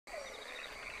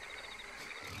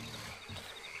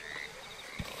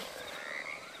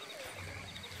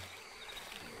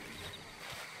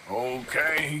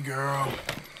Okay, girl.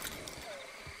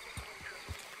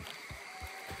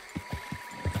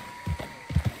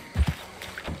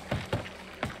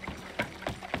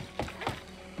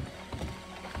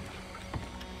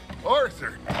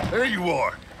 Arthur, there you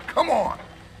are. Come on.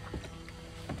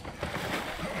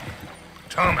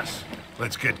 Thomas,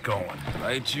 let's get going.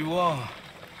 Right you are.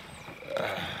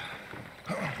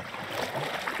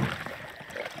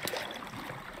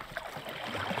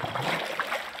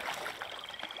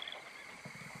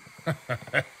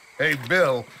 Hey,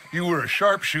 Bill, you were a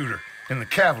sharpshooter in the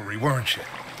cavalry, weren't you?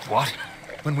 What?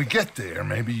 When we get there,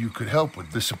 maybe you could help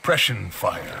with the suppression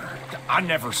fire. I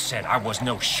never said I was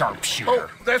no sharpshooter. Oh,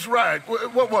 that's right.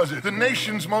 What was it? The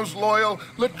nation's most loyal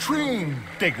latrine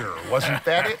digger, wasn't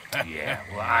that it? Yeah,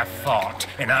 well, I fought,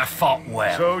 and I fought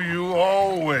well. So you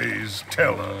always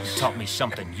tell us. Taught me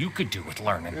something you could do with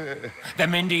learning.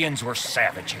 Them Indians were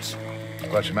savages.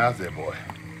 Watch your mouth there, boy.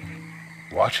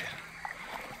 Watch it.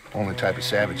 Only type of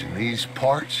savage in these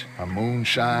parts are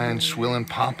moonshine, swilling,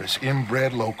 pompous,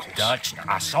 inbred locals. Dutch,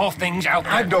 I saw things out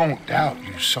there. I don't doubt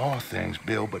you saw things,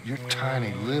 Bill, but your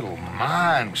tiny little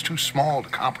mind was too small to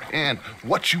comprehend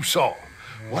what you saw.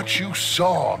 What you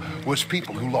saw was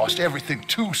people who lost everything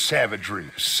to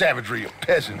savagery. Savagery of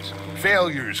peasants.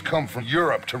 Failures come from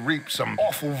Europe to reap some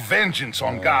awful vengeance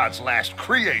on God's last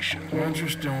creation.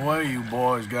 Interesting way you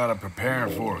boys got it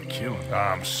preparing for a killing.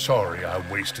 I'm sorry I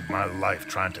wasted my life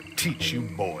trying to teach you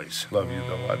boys. Love you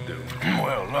though, I do.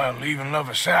 Well, leaving love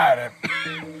aside,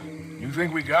 you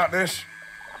think we got this?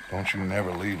 Don't you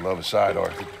never leave love aside,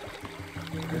 Arthur.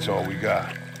 It's all we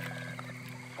got.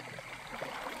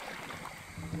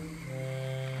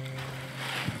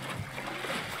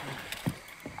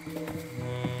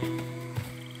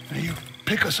 You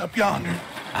pick us up yonder.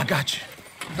 I got you.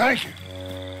 Thank you.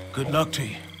 Good luck to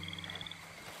you.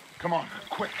 Come on,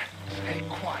 quick. Stay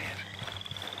quiet.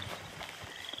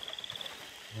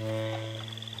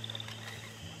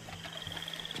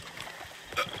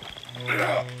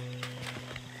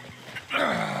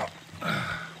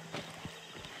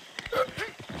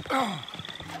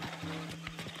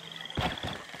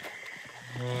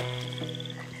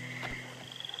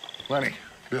 Lenny,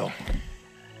 Bill,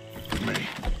 with me.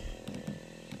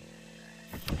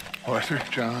 Arthur,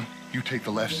 John, you take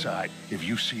the left side. If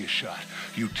you see a shot,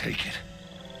 you take it.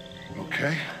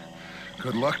 Okay?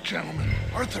 Good luck, gentlemen.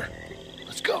 Arthur,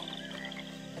 let's go.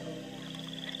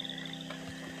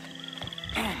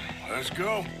 Let's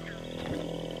go.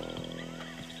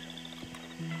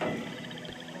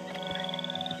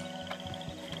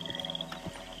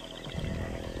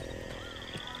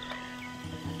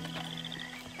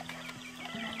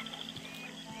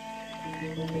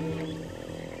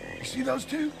 You see those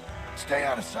two? Stay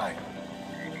out of sight.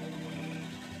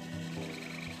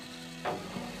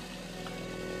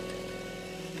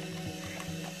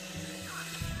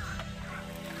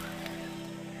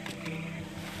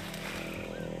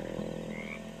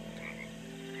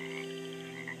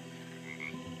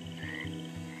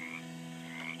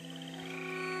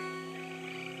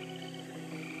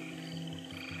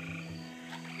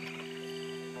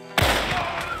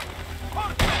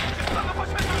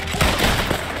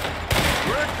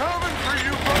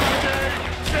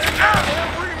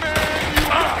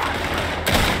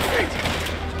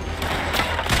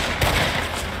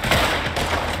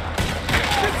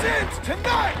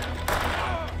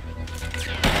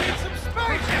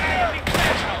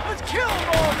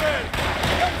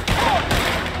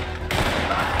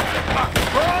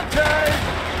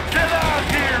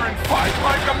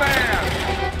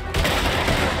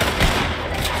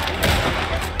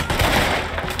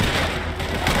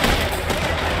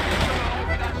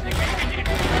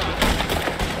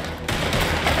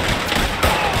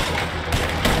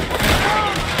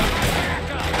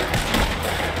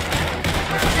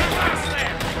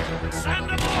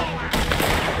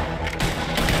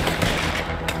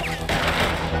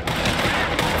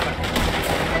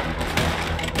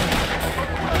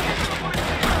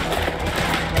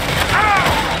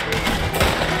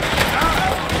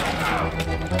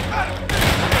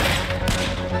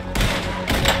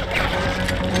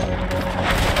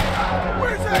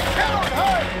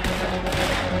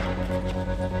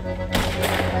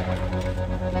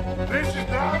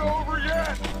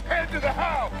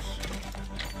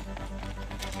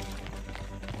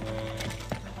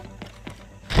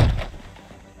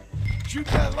 Shoot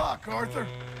that lock, Arthur.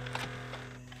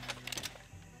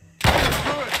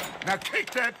 Good. Now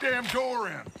kick that damn door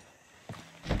in.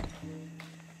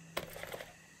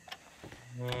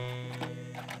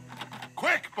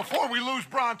 Quick, before we lose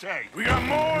Bronte. We got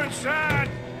more inside.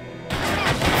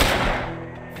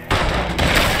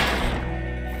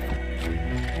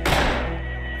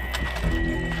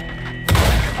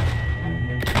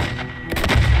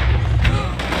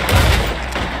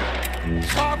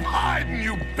 Stop hiding,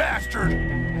 you bastard!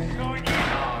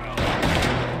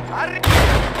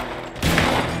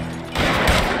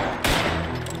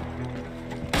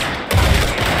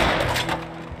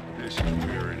 This is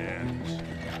where it ends.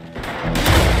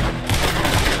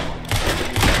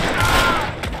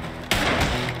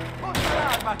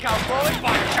 My cowboy,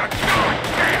 bunch of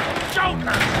goddamn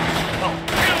jokers! I'll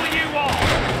kill you all!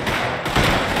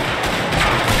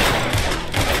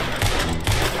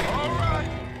 All right,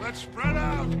 let's spread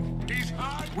out. He's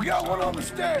hot. We got one on the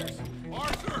stairs.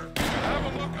 Arthur, have a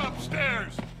look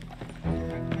upstairs.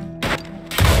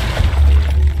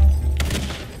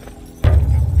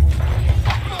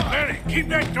 Lenny, keep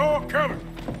that door covered.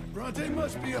 Bronte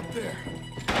must be up there.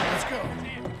 Let's go.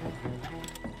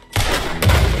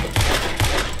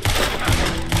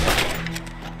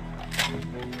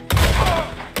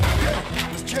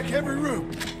 Let's check every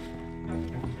room.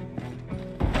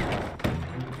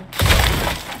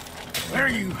 Where are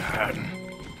you hiding?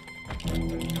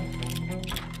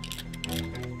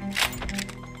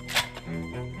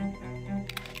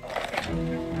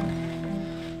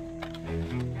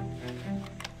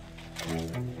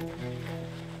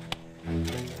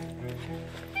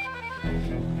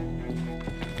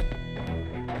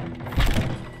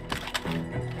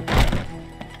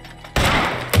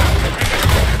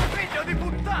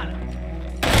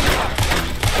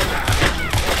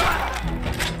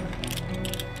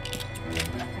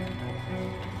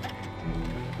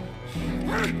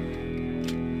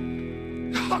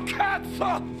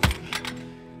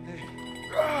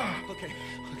 Okay.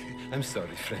 I'm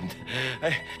sorry, friend.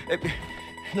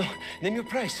 No, name your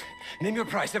price. Name your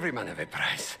price. Every man have a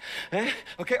price. Eh?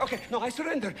 Okay. No, I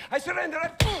surrender.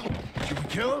 Should we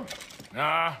kill him?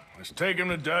 Nah, let's take him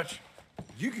to Dutch.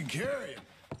 You can carry him.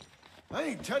 I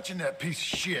ain't touching that piece of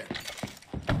shit.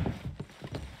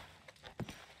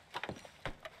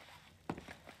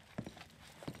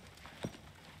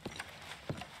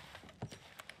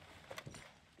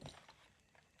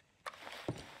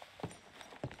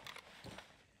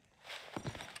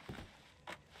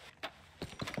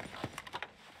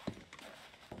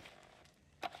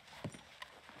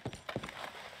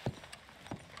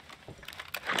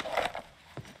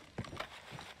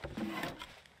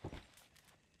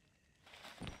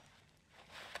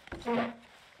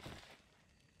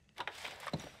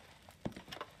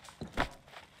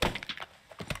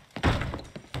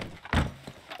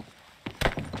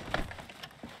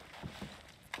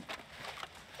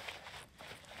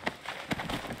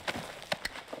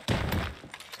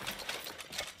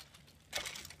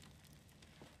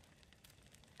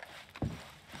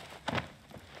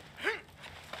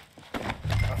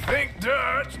 I think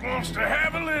Dutch wants to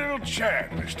have a little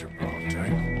chat, Mr. Bronte.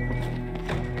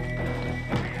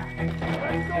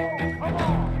 Let's go! Come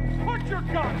on! Put your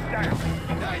guns down!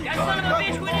 That son of a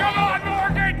bitch with Come on,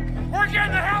 Morgan! We're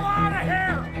getting the hell out of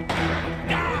here!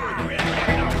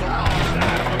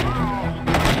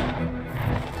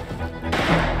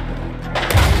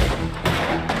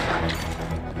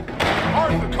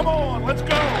 Arthur, come on, let's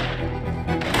go.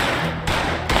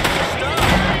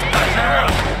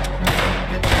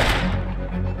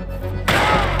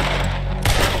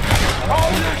 Call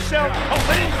yourself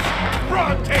police?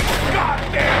 Bronte,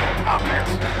 goddamn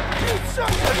puppets! You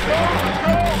son of a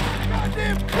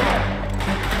goddamn crap!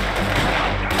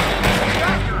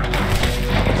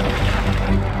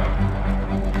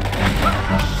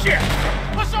 Shit!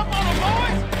 What's up on the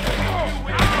boys?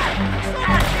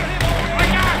 I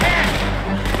got him!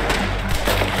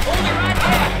 Hold it right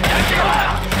there! That's it!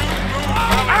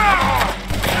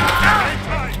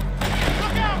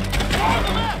 Look out! On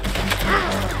the left!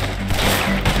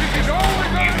 This is all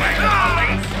we're gonna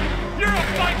Police! You're a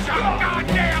bunch of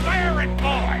goddamn errand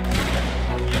boys!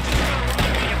 You're just gonna run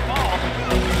me a ball.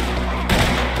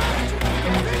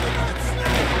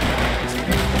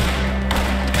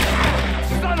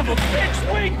 Son of a bitch,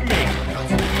 wake me!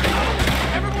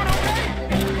 Everyone okay?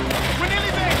 We're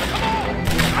nearly there, come on!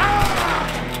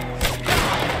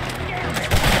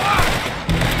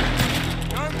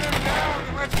 Gun them down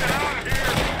and let's get out of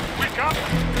here. We got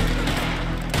them.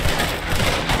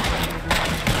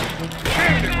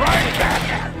 Hand it right back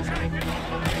at us.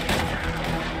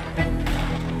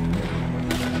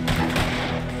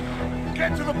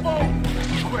 Get to the boat.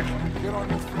 Quick, get on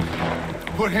this.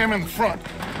 Put him in front.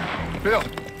 Bill.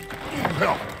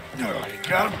 Bill. You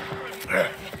got him?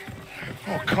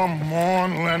 Oh, come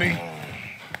on, Lenny.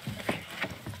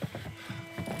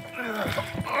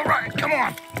 All right, come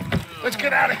on. Let's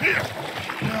get out of here.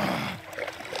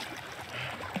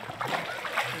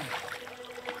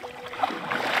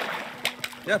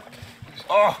 Yep.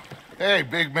 Oh, hey,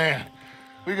 big man.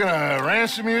 We gonna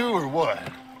ransom you or what?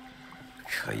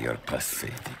 You're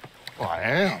pathetic. Well, I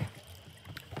am.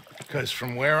 Because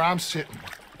from where I'm sitting,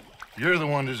 you're the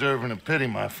one deserving of pity,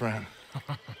 my friend.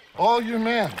 All your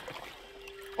men,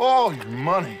 all your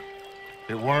money,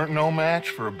 it weren't no match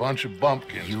for a bunch of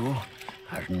bumpkins. You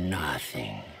are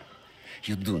nothing.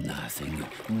 You do nothing.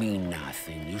 You mean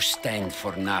nothing. You stand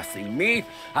for nothing. Me,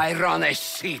 I run a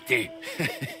city.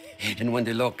 And when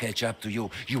the law catch up to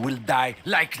you, you will die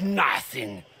like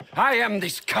nothing. I am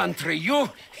this country. You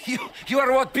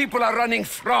are what people are running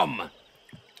from.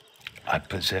 I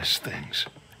possess things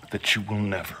that you will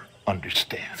never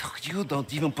understand. You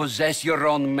don't even possess your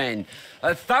own men.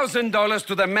 $1,000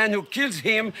 to the man who kills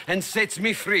him and sets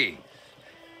me free.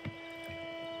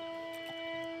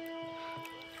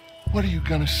 What are you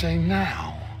gonna say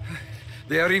now?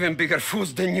 They are even bigger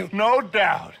fools than you. No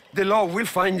doubt. The law will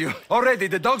find you. Already,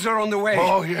 the dogs are on the way.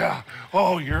 Oh, yeah.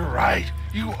 Oh, you're right.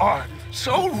 You are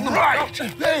so right.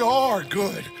 They are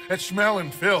good at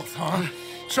smelling filth, huh?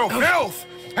 So filth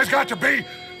has got to be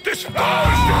disposed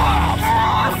of.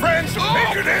 Our friends the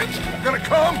Pinkertons are gonna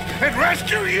come and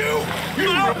rescue you,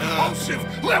 you repulsive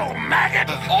little maggot.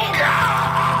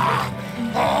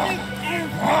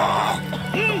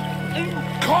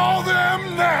 Call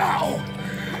them now.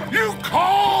 You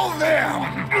call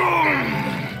them.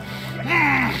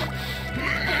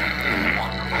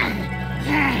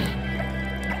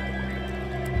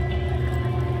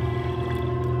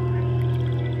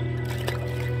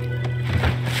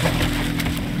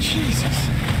 Jesus.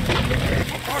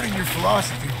 What part of your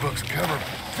philosophy books cover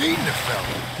feeding a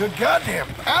fella to a goddamn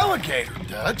alligator,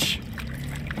 Dutch?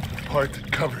 Part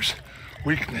that covers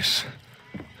weakness.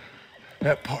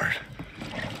 That part.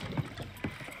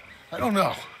 I don't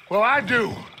know. Well, I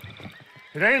do.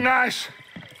 It ain't nice.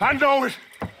 I know it.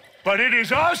 But it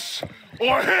is us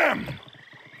or him.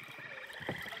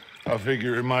 I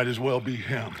figure it might as well be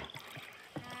him.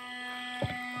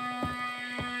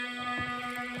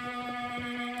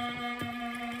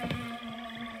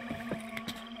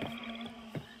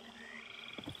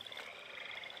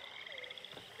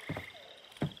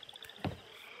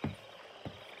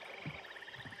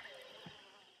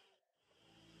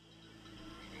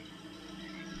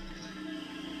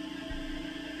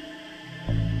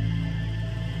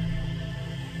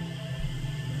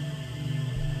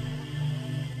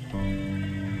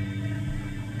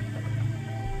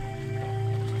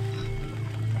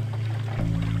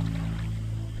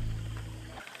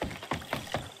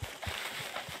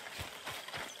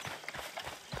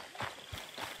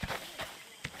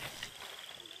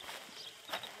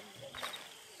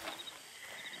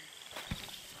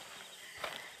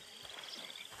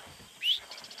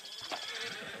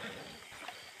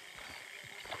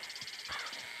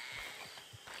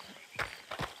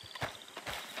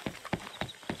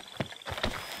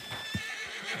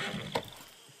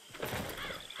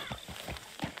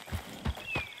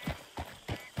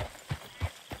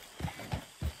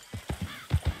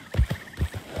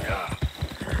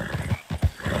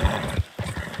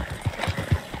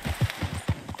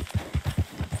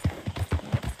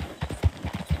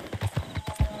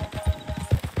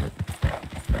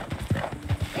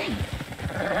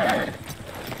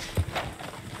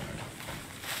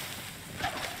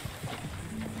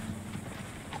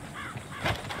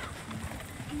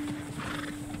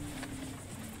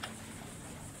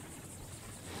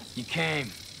 You came.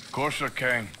 Of course I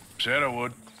came. Said I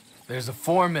would. There's a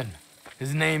foreman.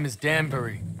 His name is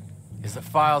Danbury. There's the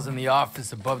files in the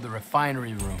office above the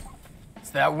refinery room.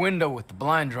 It's that window with the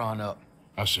blind drawn up.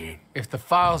 I see it. If the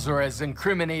files are as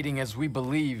incriminating as we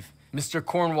believe, Mr.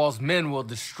 Cornwall's men will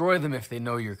destroy them if they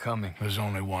know you're coming. There's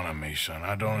only one of me, son.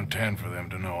 I don't intend for them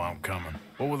to know I'm coming.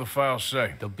 What will the files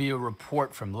say? There'll be a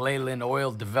report from Leyland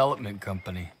Oil Development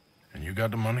Company. And you got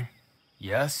the money?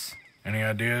 Yes? Any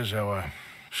ideas how I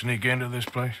sneak into this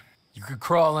place? You could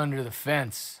crawl under the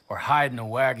fence or hide in a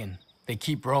wagon. They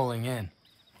keep rolling in.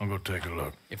 I'll go take a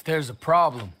look. If there's a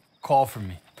problem, call for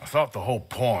me. I thought the whole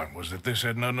point was that this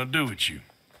had nothing to do with you.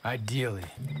 Ideally.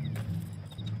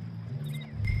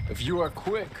 If you are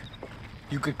quick,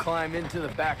 you could climb into the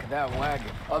back of that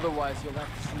wagon. Otherwise, you'll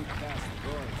have to sneak past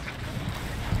the guards.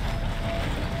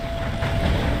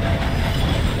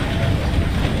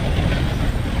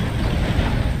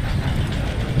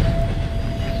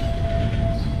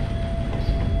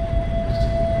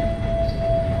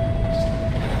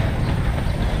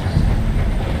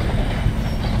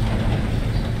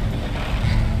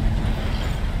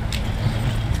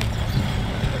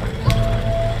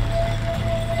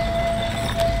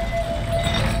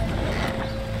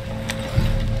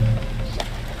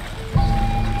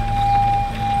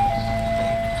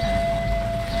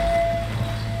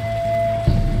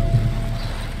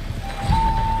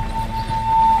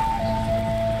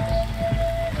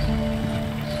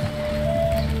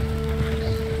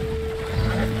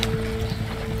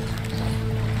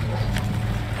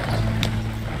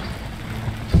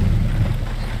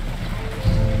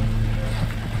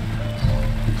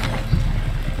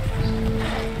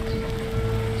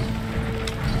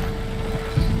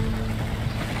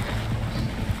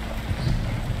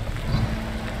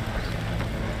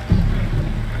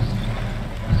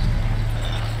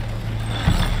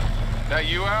 That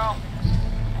you, Al?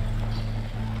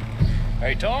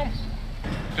 Hey, Tom?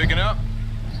 Picking up?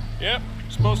 Yep.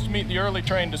 Supposed to meet the early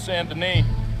train to Saint Denis.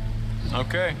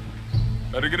 Okay.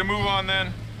 Better get a move on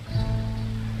then.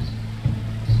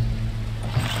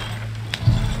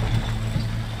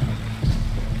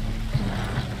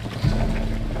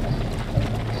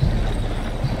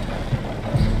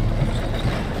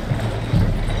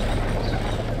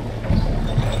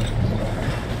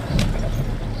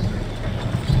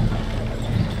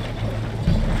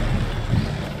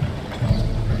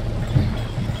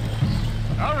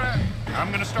 All right,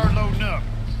 I'm gonna start loading up.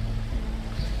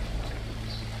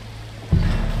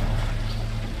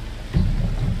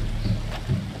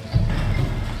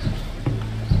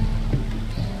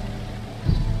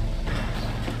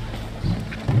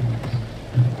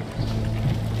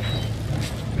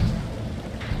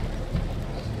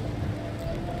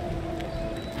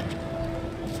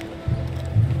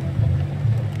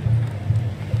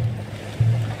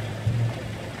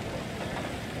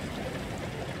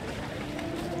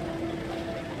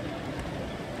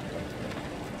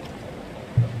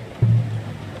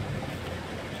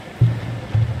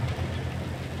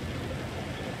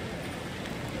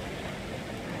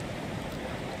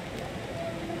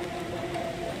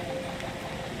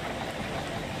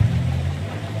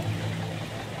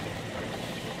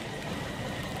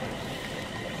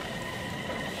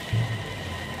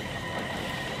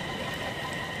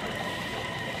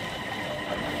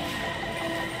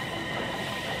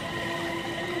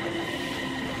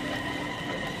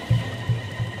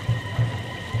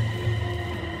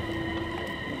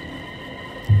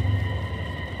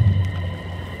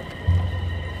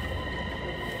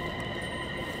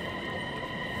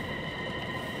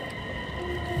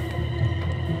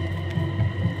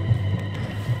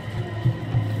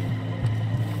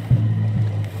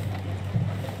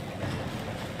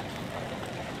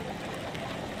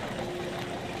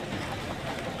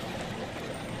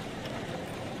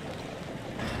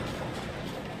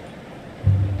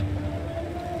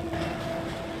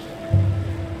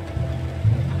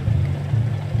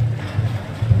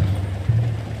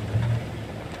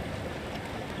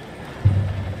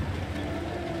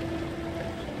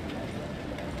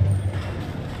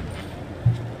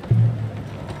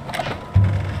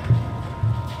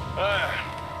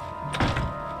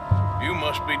 You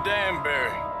must be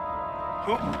Danbury.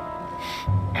 Who?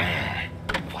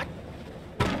 What?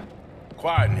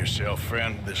 Quieten yourself,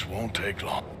 friend. This won't take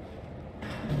long.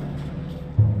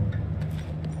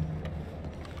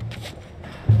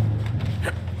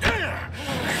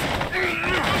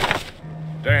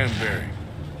 Danbury.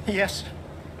 Yes.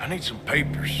 I need some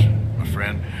papers, my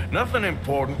friend. Nothing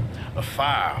important. A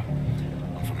file.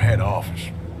 I'm from head office.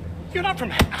 You're not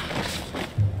from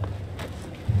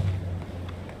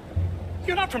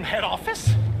head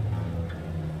office?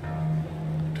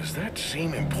 Does that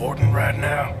seem important right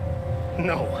now?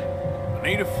 No. I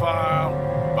need a file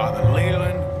by the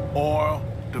Leland Oil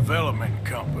Development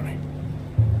Company.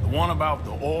 The one about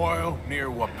the oil near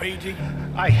Wapiti?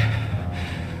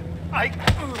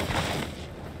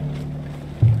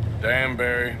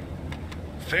 Danbury,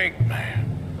 think, man.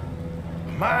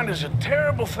 A mind is a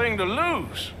terrible thing to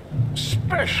lose,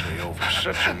 especially over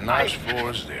such a nice floor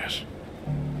as this.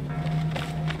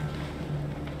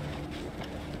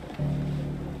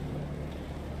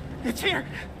 It's here.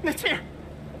 It's here.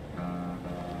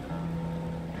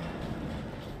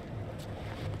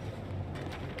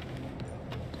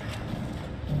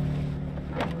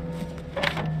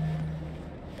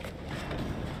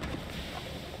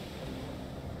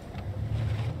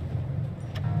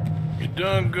 You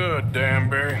done good,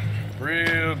 Danbury.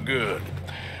 Real good.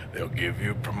 They'll give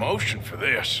you a promotion for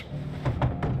this.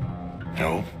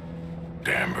 No,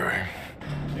 Danbury.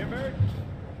 Danbury?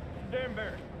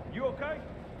 Danbury, you okay?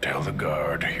 Tell the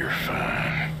guard you're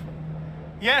fine.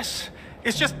 Yes.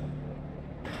 It's just...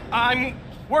 I'm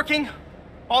working.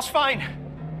 All's fine.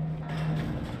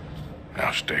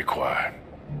 Now stay quiet.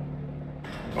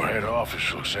 Or head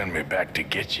office will send me back to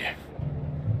get you.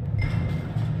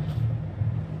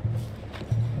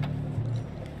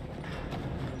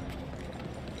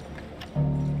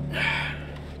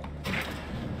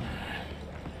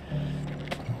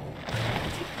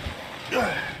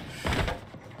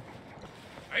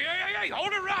 Hey,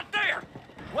 hold it right there!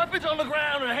 Weapons on the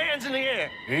ground and hands in the air.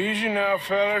 Easy now,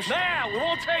 fellas. Now, we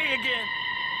won't tell you again.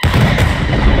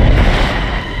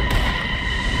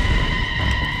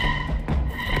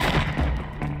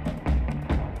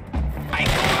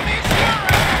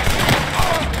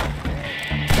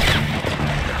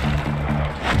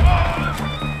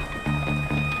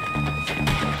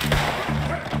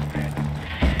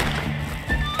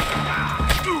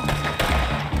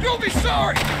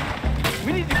 sorry!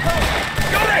 We need to go!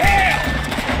 Go to hell!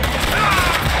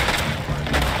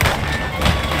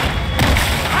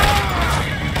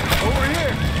 Over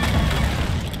here!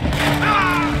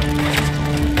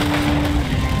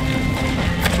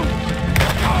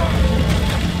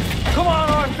 Come on,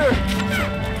 Arthur!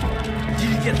 Did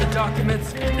you get the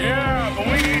documents? Yeah, but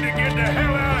we need to get the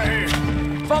hell out of here.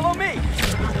 Follow me!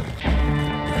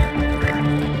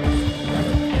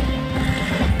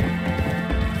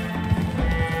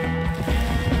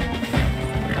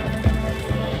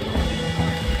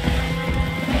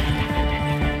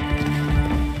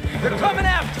 They're coming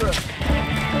after us!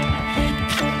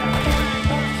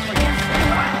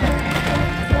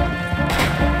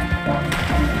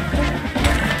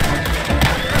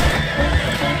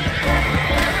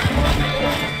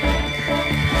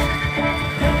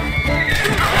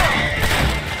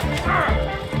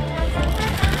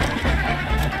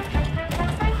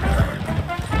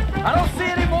 I don't see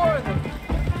any more of them.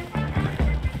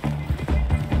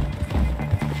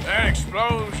 That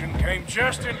explosion came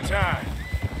just in time.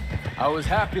 I was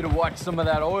happy to watch some of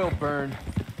that oil burn.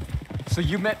 So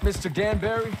you met Mr.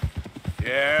 Danbury?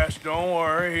 Yes, don't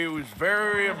worry, he was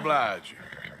very obliging.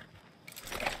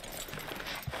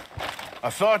 I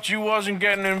thought you wasn't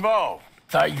getting involved.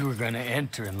 Thought you were gonna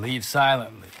enter and leave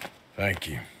silently. Thank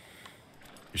you.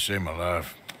 You saved my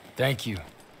life. Thank you.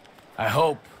 I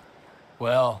hope.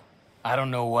 Well, I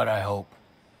don't know what I hope.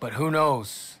 But who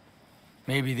knows?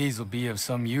 Maybe these will be of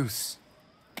some use.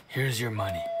 Here's your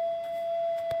money.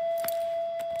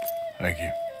 Thank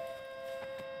you.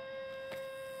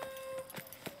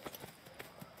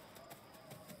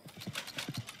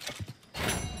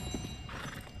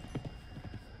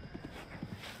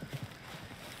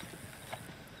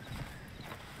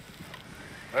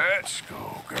 Let's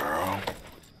go, girl.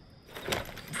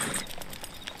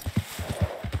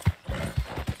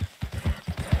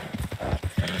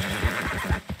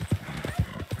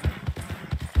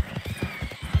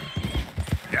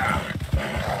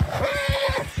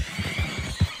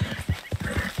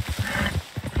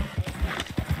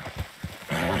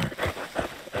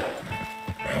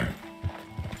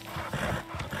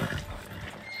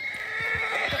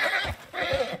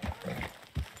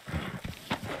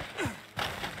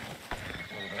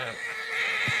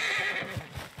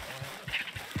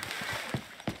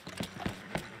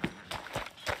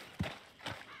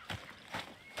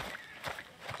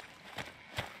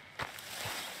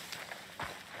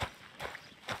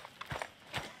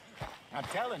 I'm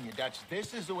telling you, Dutch,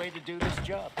 this is the way to do this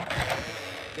job.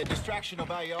 The distraction will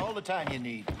buy you all the time you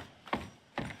need.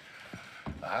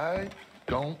 I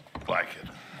don't like it.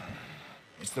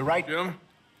 It's the right... Jim?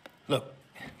 Look,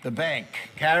 the bank,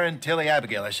 Karen, Tilly,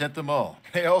 Abigail, I sent them all.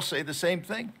 They all say the same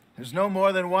thing. There's no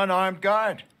more than one armed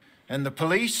guard. And the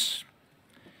police?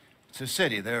 It's a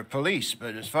city, there are police,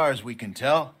 but as far as we can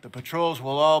tell, the patrols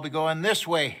will all be going this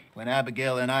way when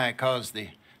Abigail and I cause the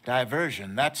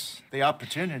diversion. That's the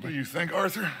opportunity. What do you think,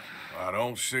 Arthur? I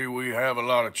don't see we have a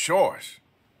lot of choice.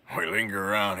 We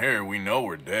linger around here, we know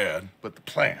we're dead. But the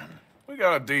plan. We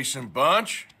got a decent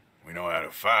bunch. We know how to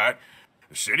fight.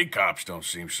 The city cops don't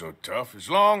seem so tough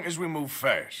as long as we move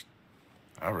fast.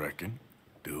 I reckon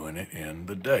doing it in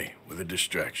the day with a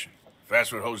distraction. If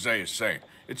that's what Jose is saying,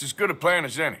 it's as good a plan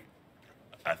as any.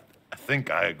 I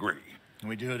think I agree.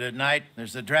 We do it at night.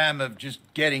 There's the drama of just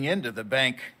getting into the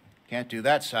bank. Can't do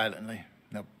that silently.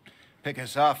 They'll pick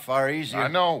us off far easier. I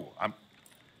know. I'm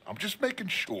just making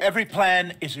sure. Every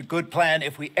plan is a good plan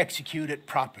if we execute it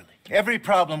properly. Every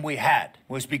problem we had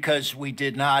was because we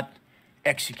did not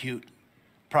execute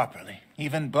properly.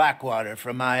 Even Blackwater,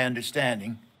 from my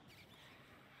understanding.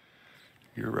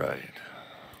 You're right.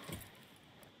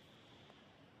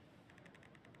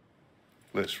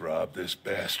 Let's rob this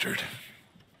bastard.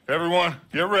 Everyone,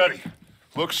 get ready.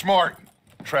 Look smart.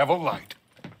 Travel light.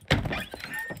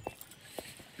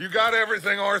 You got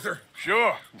everything, Arthur?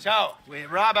 Sure. So, we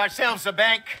rob ourselves a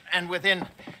bank, and within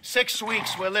 6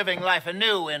 weeks, we're living life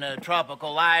anew in a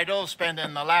tropical idyll,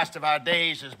 spending the last of our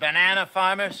days as banana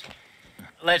farmers.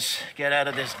 Let's get out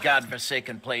of this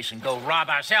godforsaken place and go rob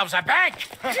ourselves a bank!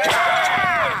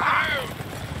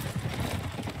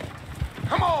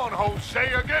 Come on,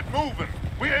 Hosea, get moving.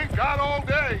 We ain't got all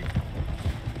day.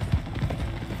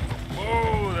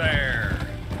 Whoa there.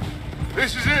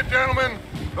 This is it, gentlemen.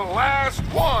 The last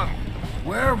one.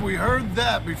 Where have we heard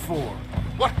that before?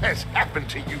 What has happened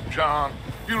to you, John?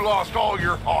 You lost all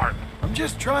your heart. I'm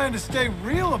just trying to stay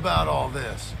real about all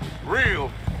this.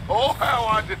 Real? Oh, how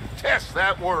I detest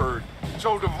that word.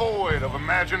 So devoid of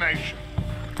imagination.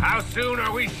 How soon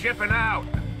are we shipping out?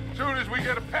 Soon as we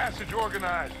get a passage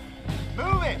organized.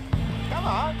 Move it! Come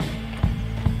on!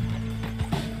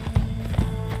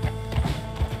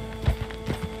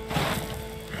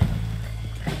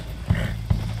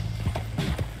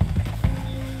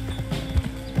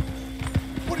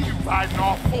 sliding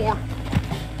off for?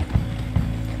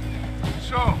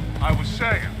 So, I was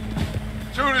saying,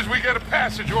 soon as we get a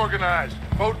passage organized,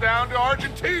 boat down to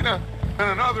Argentina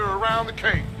and another around the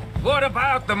Cape. What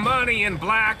about the money in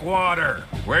Blackwater?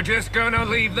 We're just gonna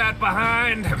leave that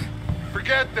behind?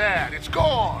 Forget that. It's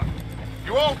gone.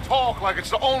 You all talk like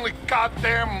it's the only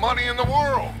goddamn money in the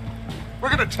world. We're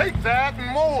gonna take that and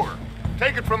more.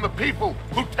 Take it from the people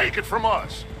who take it from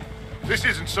us. This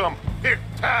isn't some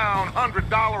hick-town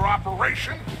 $100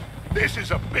 operation. This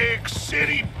is a big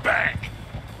city bank.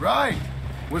 Right.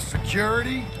 With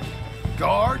security,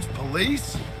 guards,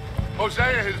 police.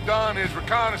 Hosea has done his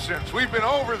reconnaissance. We've been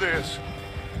over this.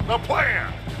 The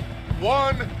plan.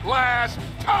 One last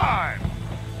time.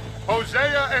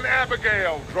 Hosea and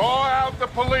Abigail, draw out the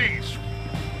police.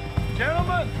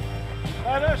 Gentlemen,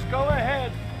 let us go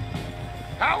ahead.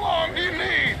 How long do you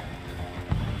need?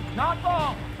 Not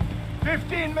long.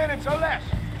 15 minutes or less.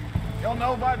 You'll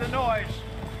know by the noise.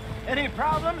 Any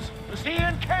problems? We'll see you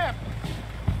in camp.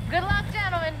 Good luck,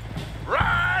 gentlemen.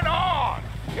 Right on!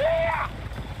 Yeah!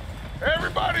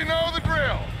 Everybody know the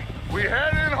drill. We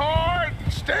head in hard,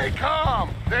 stay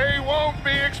calm. They won't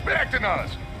be expecting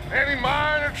us. Any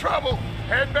minor trouble,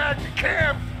 head back to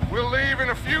camp. We'll leave in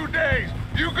a few days.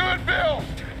 You good, Bill?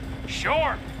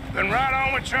 Sure. Then right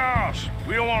on with Charles.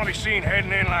 We don't want to be seen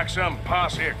heading in like some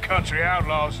posse of country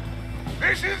outlaws.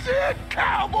 This is it,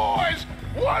 cowboys!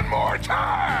 One more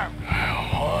time!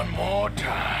 One more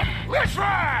time. Let's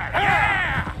ride!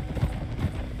 Yeah!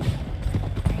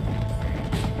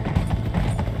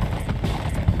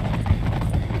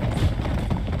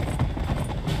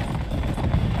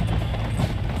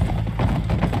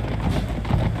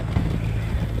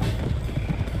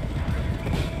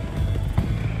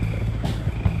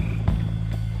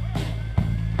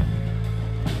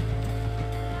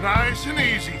 Nice and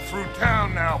easy through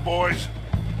town now, boys.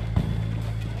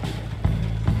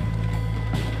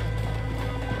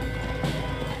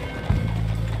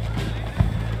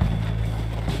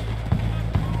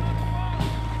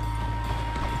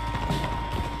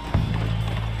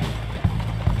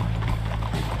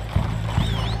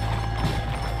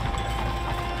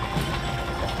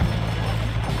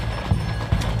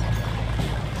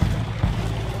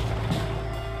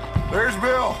 There's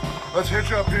Bill. Let's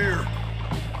hitch up here.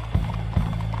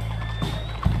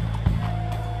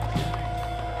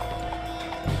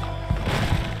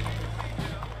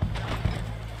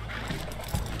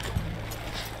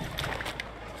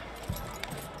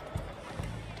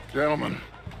 Gentlemen,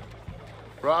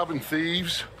 robbing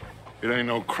thieves, it ain't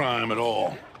no crime at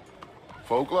all.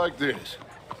 Folk like this,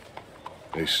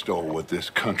 they stole what this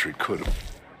country could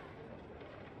have.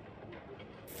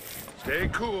 Stay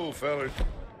cool, fellas.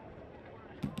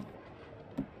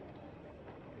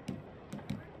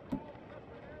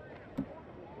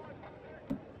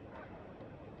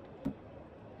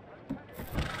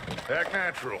 Act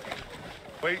natural.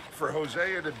 Wait for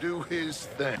Hosea to do his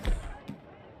thing.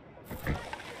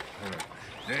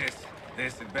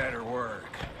 This had better work.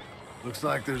 Looks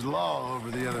like there's law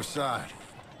over the other side.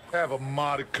 Have a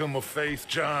modicum of faith,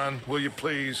 John, will you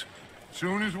please?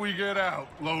 Soon as we get out,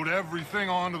 load everything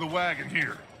onto the wagon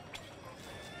here.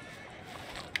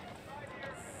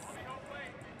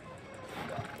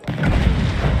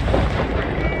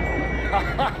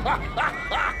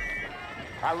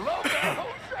 I love that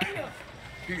Hosea.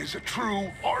 He is a true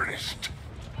artist.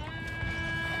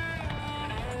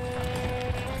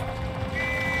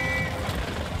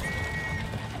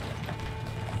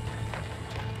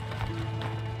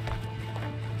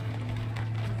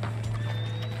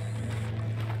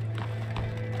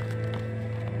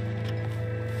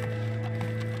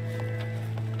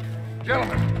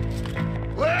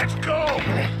 Gentlemen, let's go!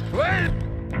 Ladies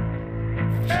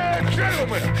and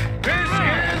gentlemen, this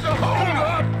is a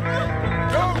hold-up!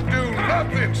 Don't do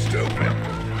nothing stupid!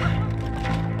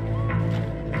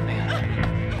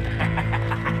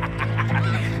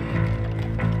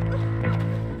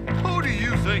 Who do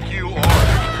you think you are?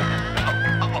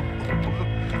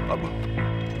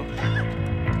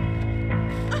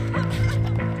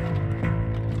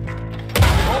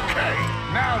 Okay,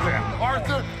 now then,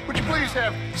 Arthur, would you please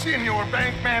have Senior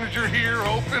Bank Manager here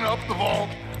open up the vault?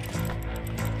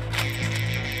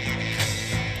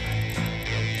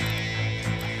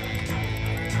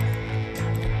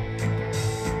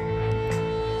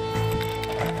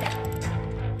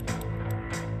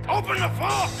 Open the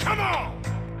vault! Come on!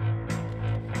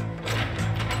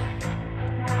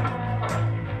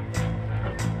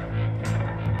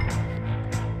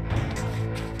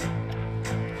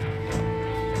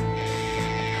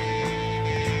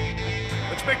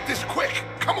 Let's make this quick.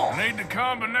 Come on. Need the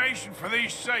combination for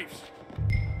these safes.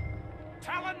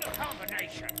 Tell him to come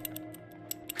station.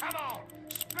 Come on.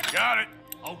 Got it.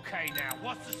 Okay, now,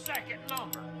 what's the second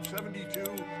number? 72.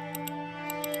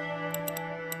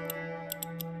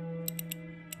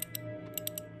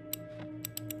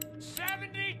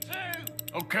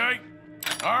 Okay.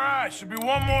 All right, should be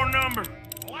one more number.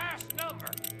 Last number.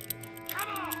 Come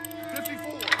on.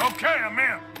 54. Okay, I'm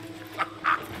in.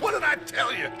 What did I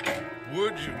tell you?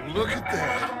 Would you look at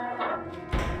that?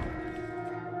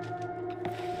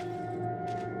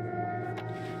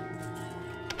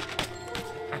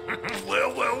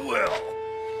 Well.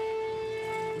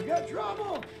 We got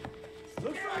trouble.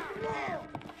 Looks like the wall.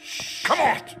 Come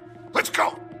on. Let's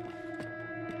go.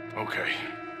 Okay.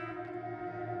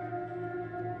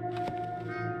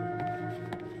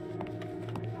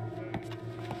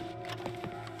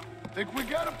 Think we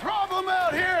got a problem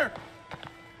out here.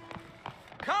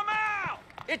 Come out!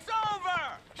 It's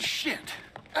over! Shit.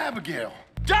 Abigail.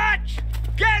 Dutch!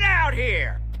 Get out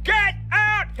here! Get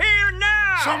out here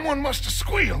now! Someone must have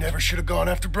squealed. Never should have gone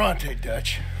after Bronte,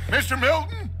 Dutch. Mr.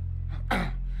 Milton?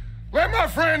 Let my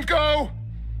friend go.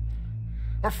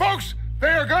 Or folks, they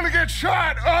are gonna get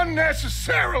shot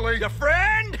unnecessarily. Your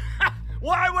friend?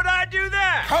 Why would I do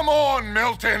that? Come on,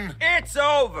 Milton. It's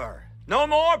over. No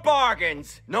more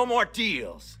bargains, no more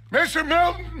deals. Mr.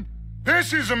 Milton,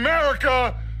 this is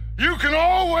America. You can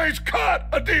always cut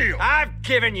a deal. I've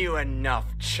given you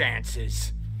enough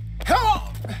chances. Come on!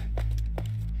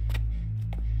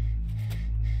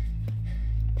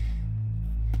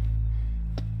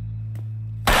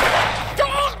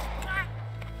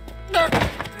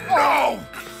 No!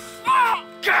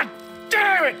 God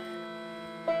damn it!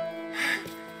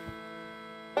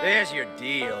 There's your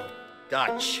deal,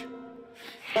 Dutch.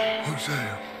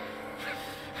 Hosea.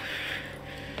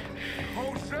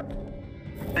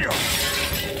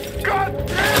 God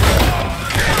damn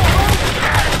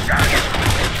it!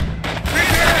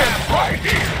 Right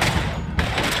here!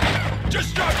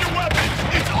 Just drop your weapons.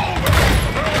 It's over.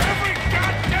 For every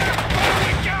goddamn phone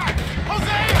we got.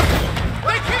 Hosea!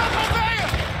 They killed Hosea!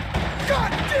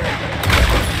 God damn it!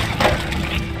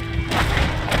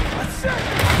 I said,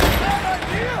 bad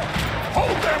idea!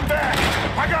 Hold them back!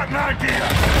 I got an idea!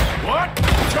 What?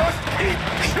 Just keep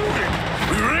shooting!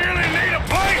 We really need a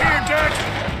play here, Dutch.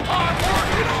 I'm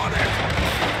working on it!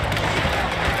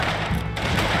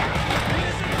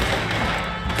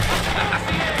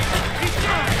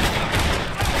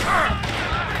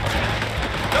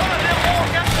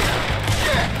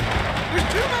 There's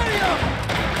too many of them!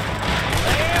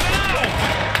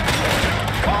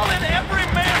 Call in every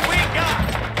man we got!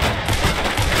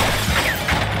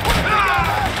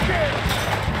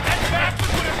 That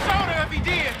bastard would have shot him if he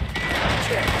did.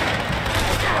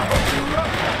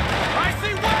 I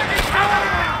see wagons coming!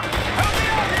 Help me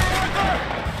out here, Arthur!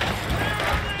 Where are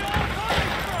they all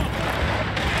coming from?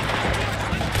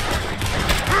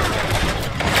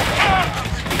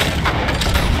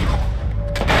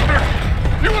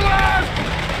 You alive?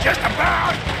 Just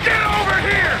about! Get over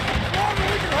here! Longer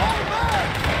we can hold them back!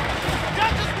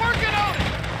 Dutch is working on it!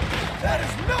 That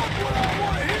is not what I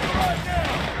want to hear right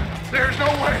now! There's no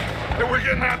way that we're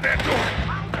getting out that door.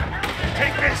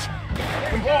 Take this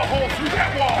and blow a hole through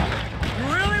that wall. You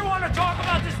really want to talk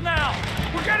about this now?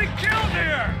 We're getting killed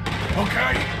here!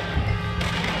 Okay?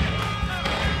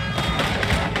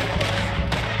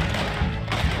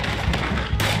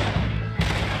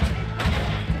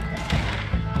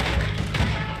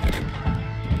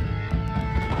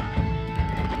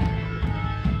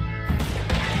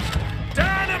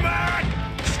 Dynamite!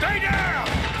 Stay down!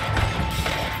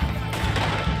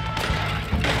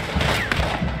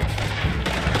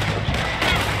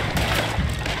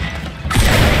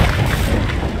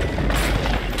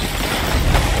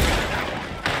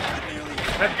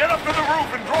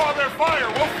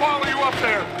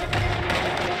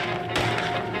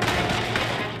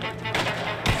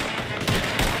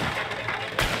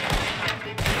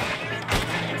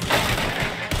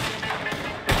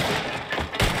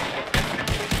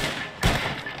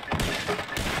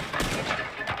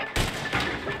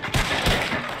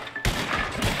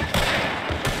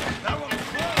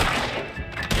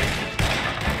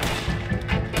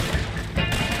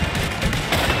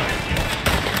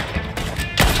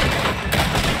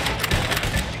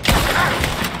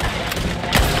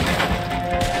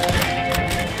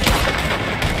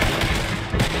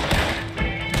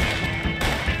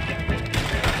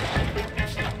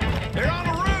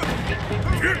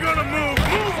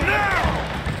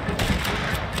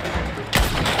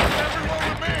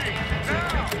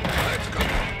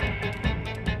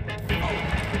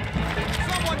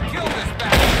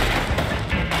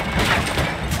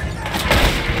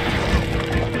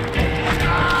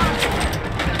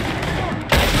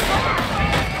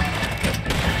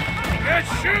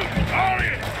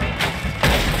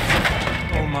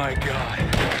 my God.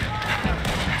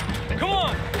 Come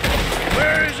on!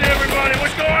 Where is everybody?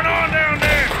 What's going on down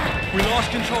there? We lost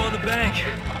control of the bank.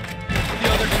 The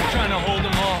others are trying to hold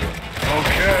them off.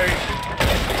 Okay.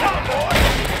 Come on, boy!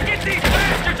 Get these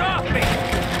bastards off me!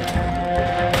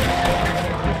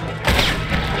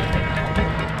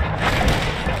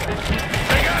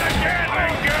 They got a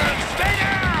Gatling gun! Stay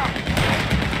down!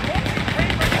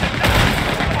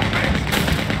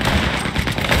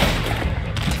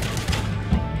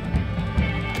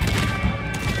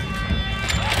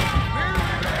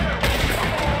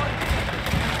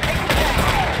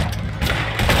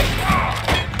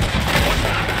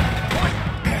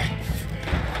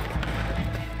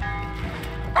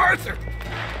 Arthur!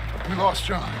 We lost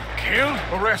John. Killed?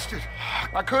 Arrested.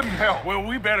 I couldn't help. Well,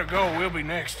 we better go. We'll be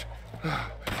next.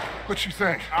 What you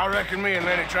think? I reckon me and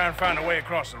Lenny try and find a way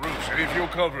across the roof, so if you'll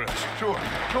cover us. Sure.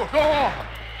 Go on!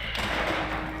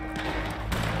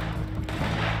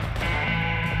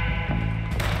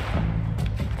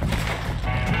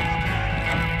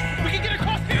 We can get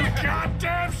across here! You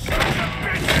goddamn sons of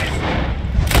bitches!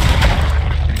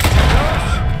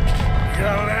 You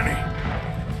got Lenny?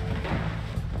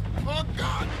 Oh,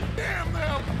 God damn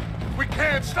them! We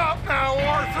can't stop now,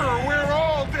 Arthur, or we're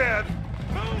all dead!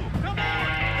 Move! Come on!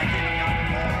 They keep it going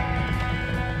forward!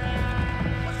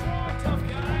 What's wrong, tough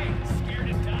guy? Scared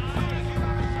to die?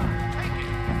 Take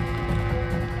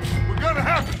it! We're gonna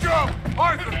have to jump!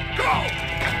 Arthur, go!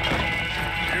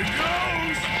 Here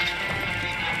goes!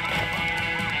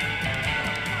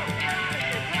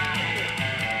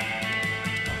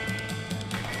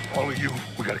 All of you,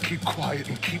 we gotta keep quiet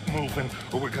and keep moving,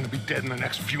 or we're gonna be dead in the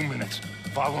next few minutes.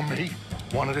 Follow me,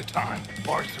 one at a time.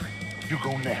 Arthur, you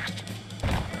go next.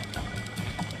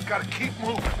 Gotta keep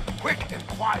moving, quick and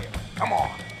quiet. Come on.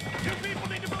 You people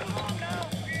need to move along now!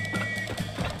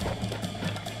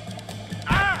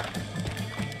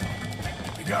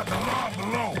 You got the law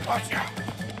below. Watch out.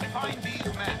 Find these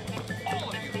men. All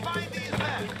of you, find these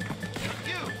men.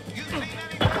 You seen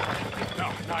anything?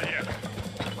 No, not yet.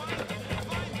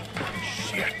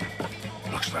 Shit.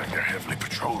 Looks like they're heavily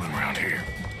patrolling around here.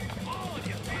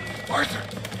 Arthur!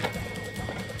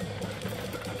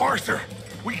 Arthur,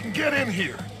 we can get in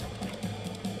here.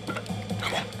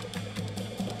 Come on.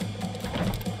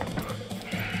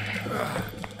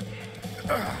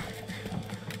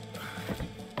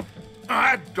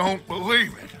 I don't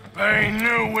believe it. They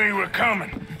knew we were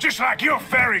coming. Just like your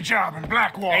ferry job in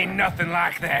Blackwater. Ain't nothing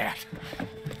like that.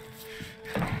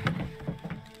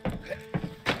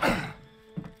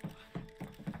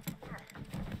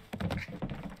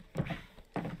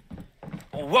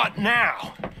 What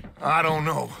now? I don't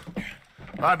know.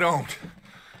 I don't.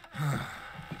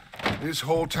 This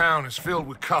whole town is filled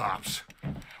with cops.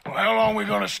 Well, how long we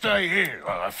gonna stay here?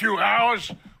 A few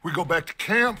hours? We go back to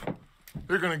camp,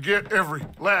 they're gonna get every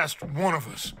last one of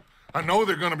us. I know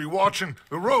they're gonna be watching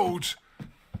the roads.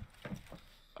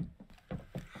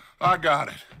 I got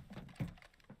it.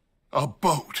 A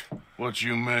boat. What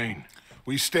you mean?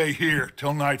 We stay here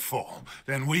till nightfall.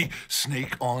 Then we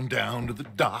sneak on down to the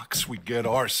docks. We get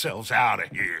ourselves out of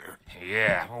here.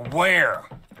 Yeah, where?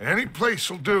 Any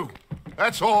place will do.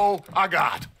 That's all I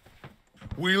got.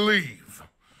 We leave.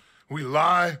 We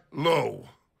lie low.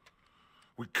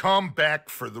 We come back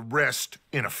for the rest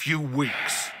in a few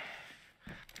weeks.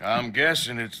 I'm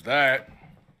guessing it's that.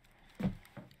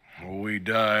 We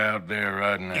die out there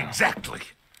right now. Exactly.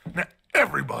 Now,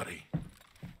 everybody,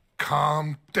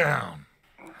 calm down.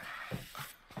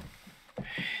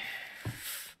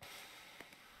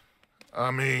 I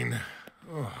mean,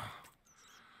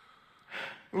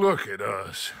 look at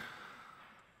us.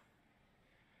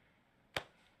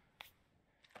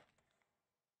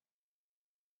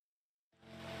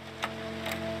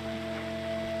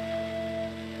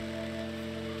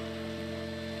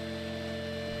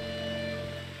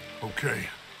 Okay,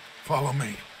 follow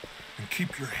me, and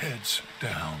keep your heads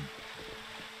down.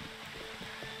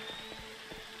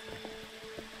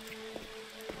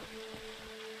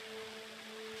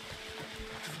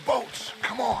 To the boats,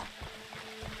 come on.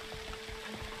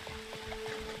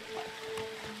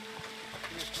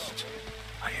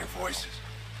 I hear voices.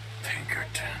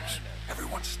 Pinkertons.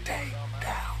 Everyone stay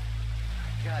down.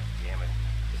 God damn it.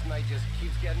 This night just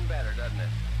keeps getting better, doesn't it?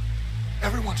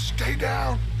 Everyone stay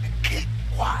down and keep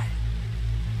quiet.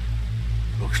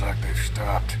 Looks like they've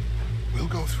stopped. We'll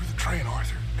go through the train,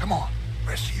 Arthur. Come on,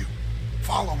 rest of you.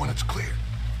 Follow when it's clear.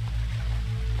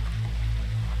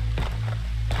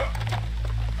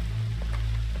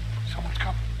 Someone's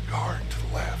coming. Guard to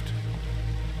the left.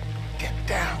 Get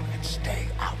down and stay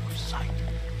out of sight.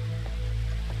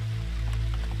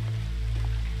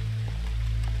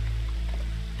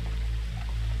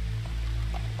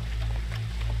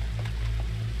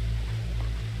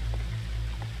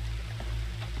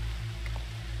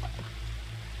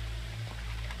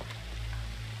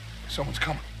 Someone's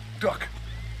coming. Duck.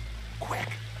 Quick,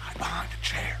 hide behind a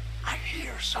chair. I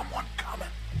hear someone coming.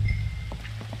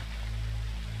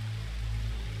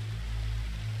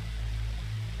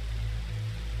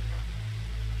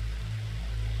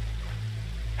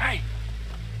 Hey,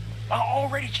 I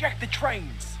already checked the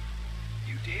trains.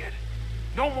 You did?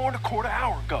 No more than a quarter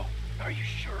hour ago. Are you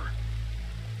sure?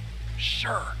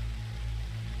 Sure.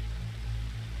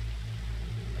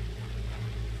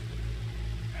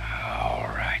 All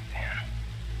right, then.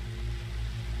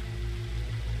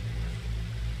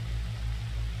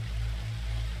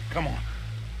 Come on.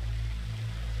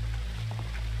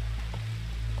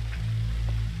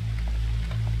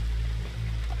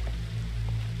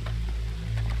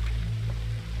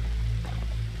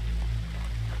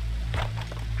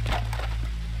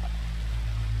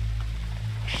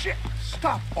 Shit!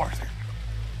 Stop, Arthur!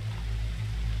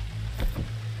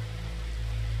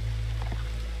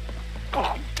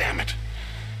 Oh, damn it!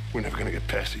 We're never gonna get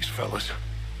past these fellas.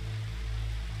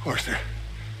 Arthur,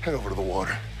 head over to the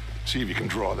water. See if you can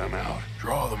draw them out.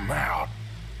 Draw them out?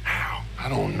 How? I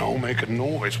don't know. Make a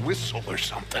noise. Whistle or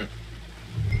something.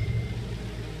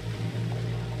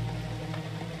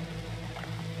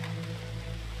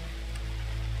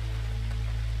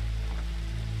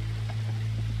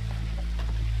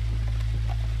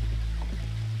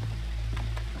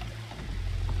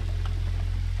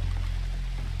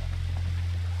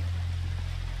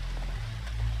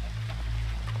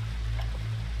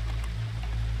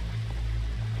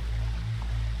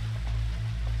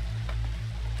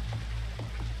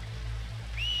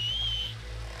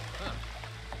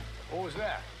 What was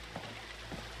that?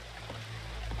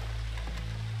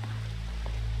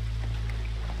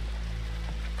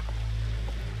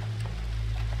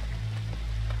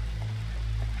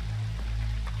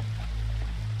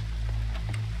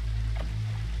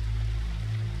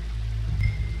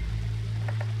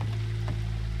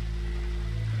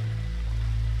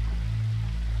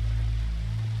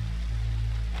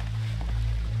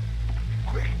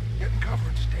 Quick, get in cover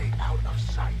and stay out of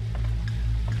sight.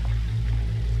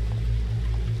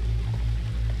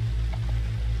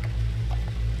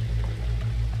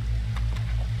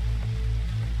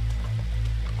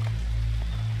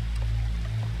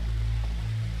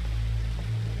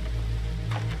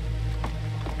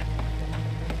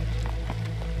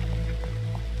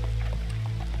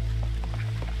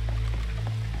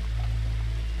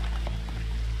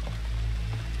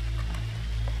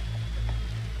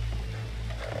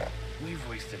 We've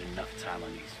wasted enough time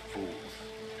on these fools.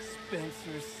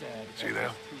 Spencer said. See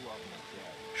them?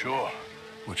 Sure.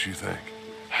 What you think?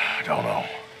 I don't know.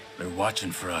 They're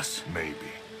watching for us. Maybe.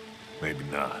 Maybe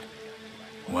not.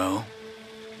 Well,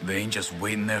 they ain't just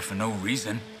waiting there for no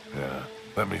reason. Yeah.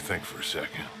 Let me think for a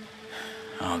second.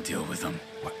 I'll deal with them.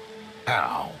 What?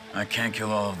 How? I can't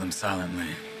kill all of them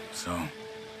silently, so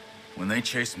when they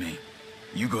chase me,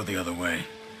 you go the other way.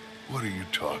 What are you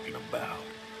talking about?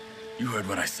 You heard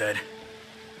what I said.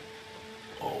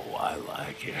 Oh, I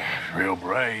like it. Real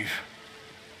brave.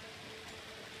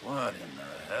 What in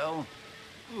the hell?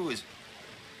 Who is...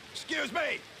 Excuse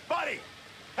me, buddy.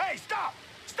 Hey, stop!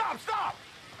 Stop, stop!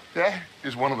 That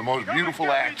is one of the most beautiful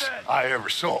acts I ever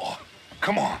saw.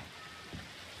 Come on.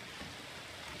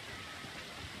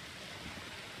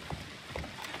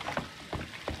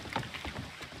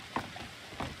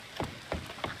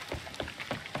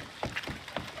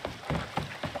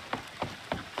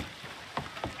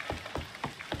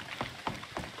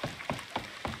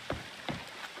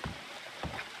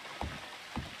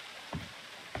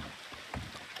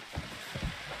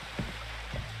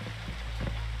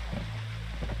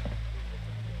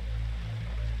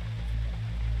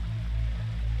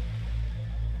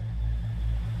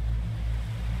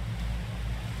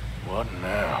 What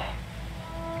now?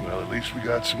 Well, at least we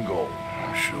got some gold.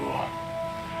 I'm sure.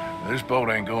 This boat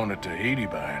ain't going to Tahiti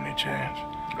by any chance.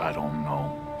 I don't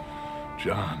know.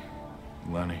 John,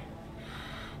 Lenny,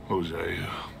 Hosea,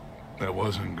 that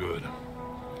wasn't good.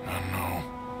 I know.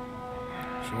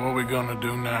 So what we gonna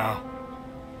do now?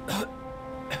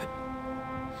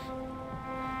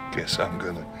 Guess I'm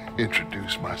gonna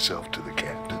introduce myself to the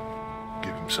captain.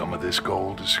 Give him some of this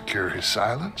gold to secure his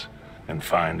silence, and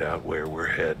find out where we're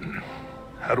heading.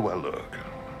 How do I look?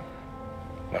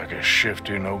 Like a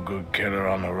shifty, no-good killer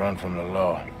on the run from the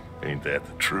law. Ain't that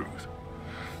the truth?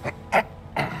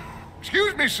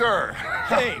 Excuse me, sir.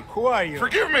 Hey, who are you?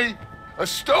 Forgive me. A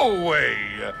stowaway.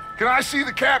 Can I see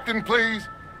the captain, please?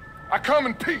 I come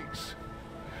in peace.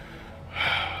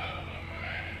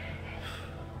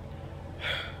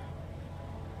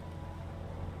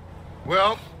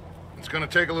 Well, It's gonna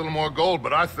take a little more gold,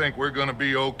 but I think we're gonna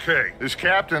be okay. This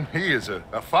captain, he is a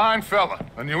fine fella,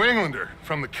 a New Englander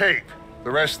from the Cape. The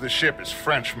rest of the ship is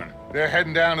Frenchmen. They're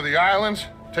heading down to the islands,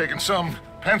 taking some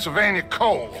Pennsylvania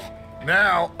coal.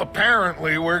 Now,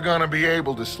 apparently, we're gonna be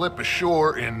able to slip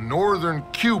ashore in northern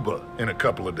Cuba in a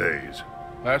couple of days.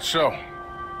 That's so.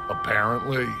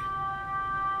 Apparently.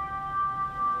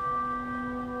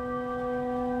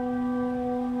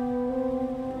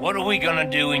 What are we gonna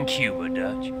do in Cuba,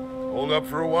 Dutch? Hold up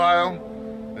for a while,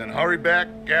 then hurry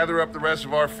back, gather up the rest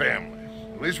of our families.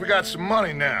 At least we got some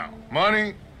money now.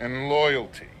 Money and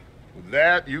loyalty. With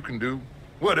that, you can do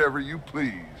whatever you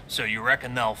please. So you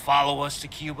reckon they'll follow us to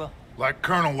Cuba? Like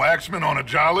Colonel Waxman on a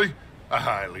jolly? I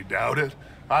highly doubt it.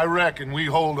 I reckon we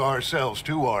hold ourselves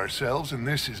to ourselves, and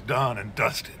this is done and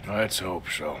dusted. Let's hope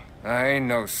so. I ain't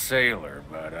no sailor,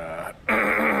 but,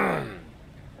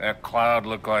 that cloud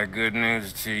look like good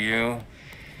news to you?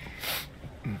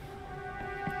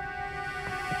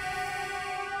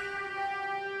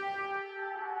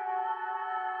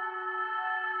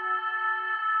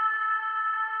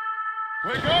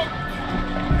 Wake up!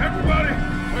 Everybody!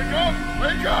 Wake up!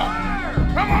 Wake up!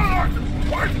 Come on, Arthur!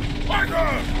 Wake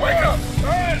up! Wake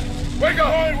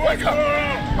up! Wake up!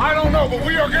 I don't know, but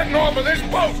we are getting off of this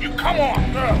boat! You come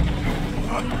on!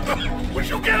 Would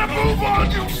you get a move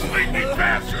on, you sleepy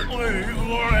bastard? Please, you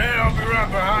go on ahead, I'll be right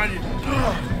behind you.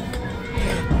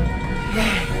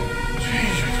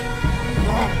 Jesus.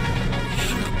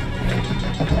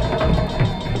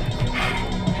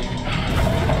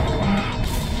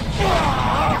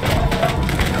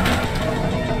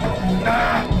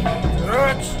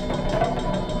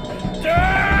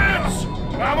 Dance!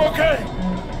 I'm okay.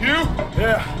 You?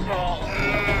 Yeah.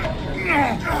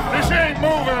 This ain't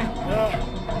moving.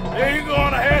 Yeah, you go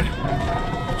on ahead.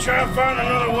 Try and find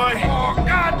another way. Oh,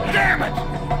 God damn it!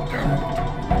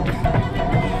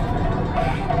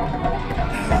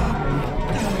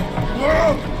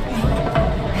 Whoa!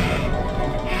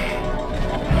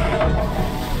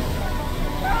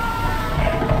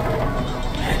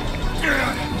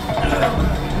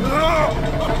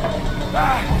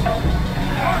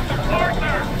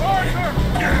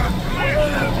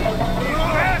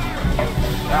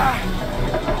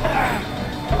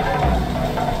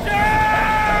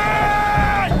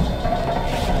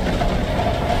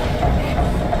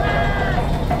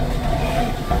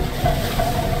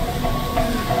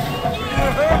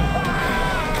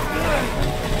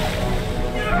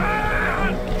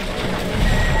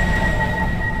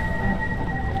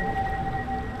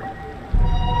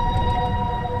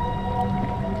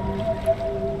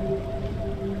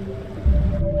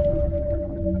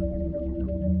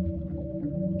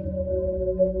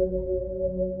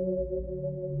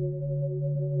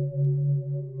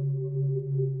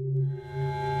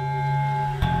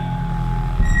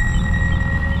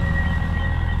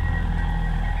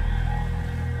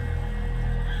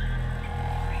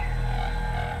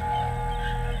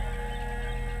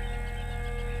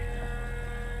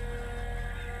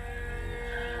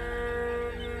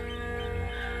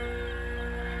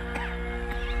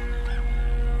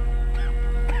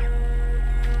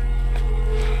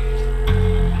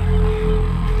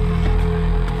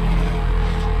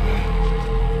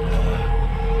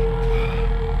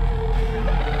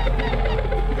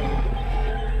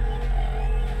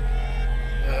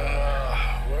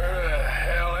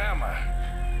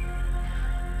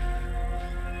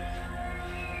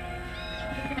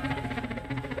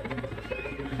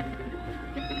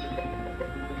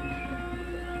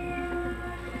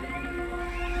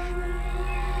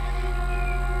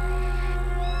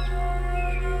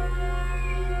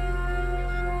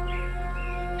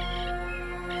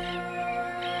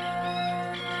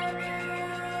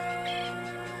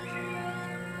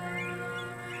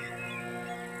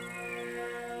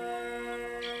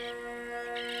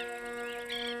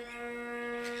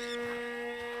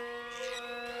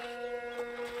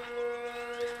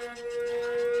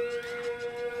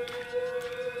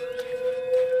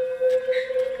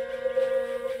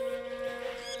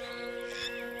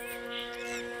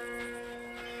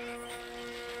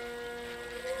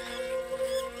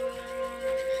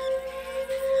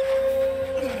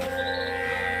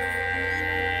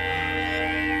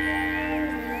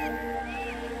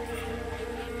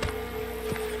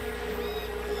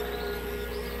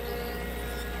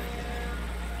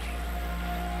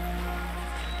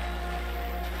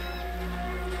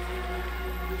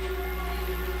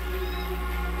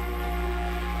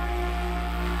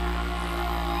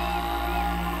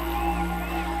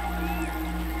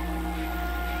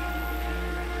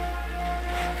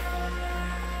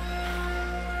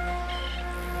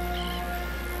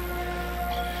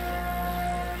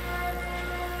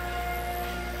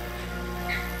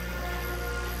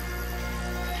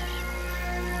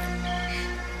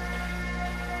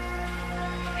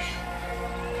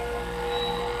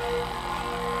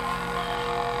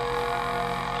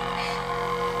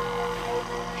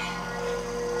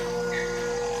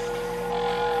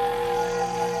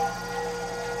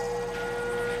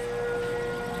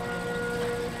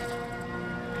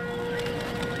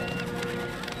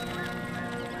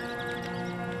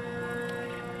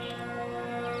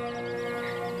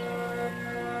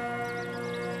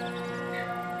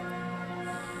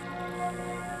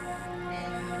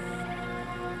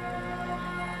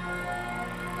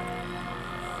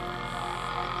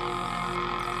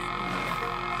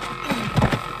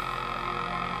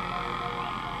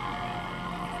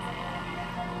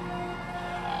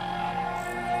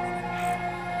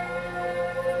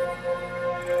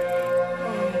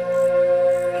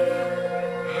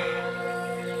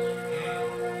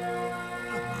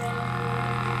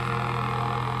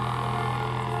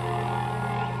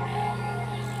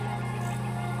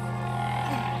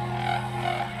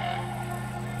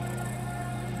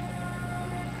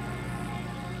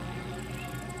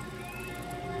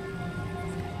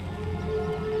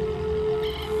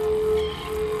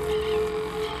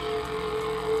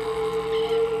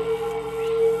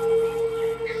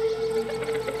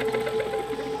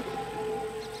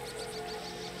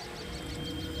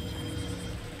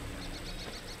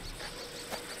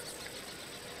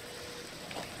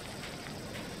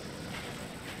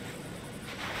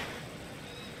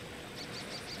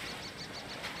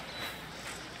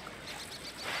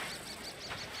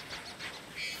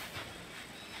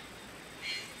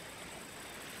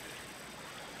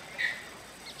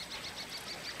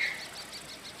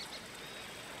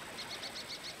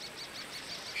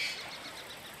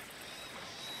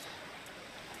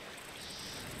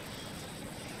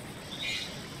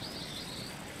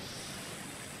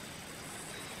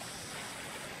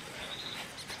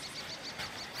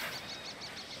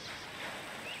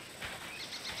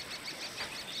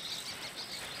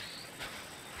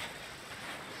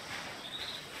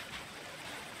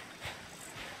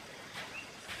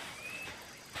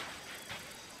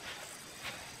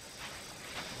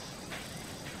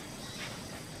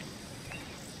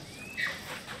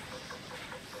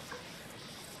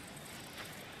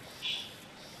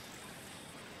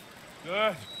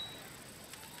 Good.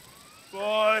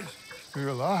 Boys. You're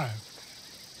alive.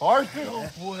 Are you? No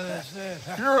puede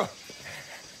ser.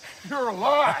 You're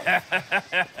alive.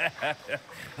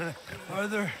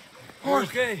 Arthur, you Arthur,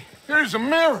 okay? It is a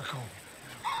miracle.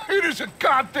 It is a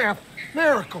goddamn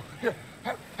miracle. Here,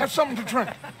 have something to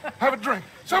drink. Have a drink.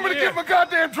 Somebody give him a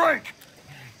goddamn drink.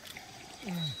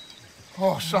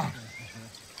 Oh, son.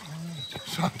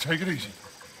 Son, take it easy.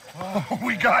 Oh,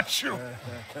 we got you.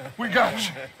 We got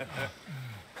you.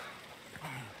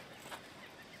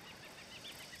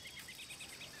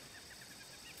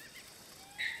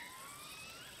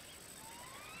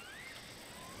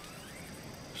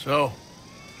 So,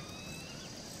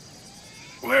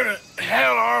 where the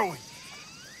hell are we?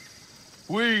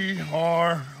 We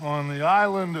are on the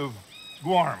island of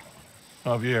Guarma.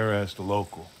 Javier asked a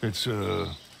local. It's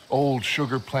a old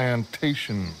sugar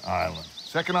plantation island.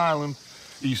 Second island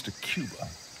east of Cuba.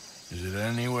 Is it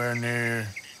anywhere near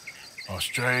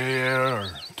Australia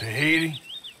or Tahiti?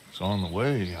 It's on the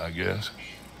way, I guess.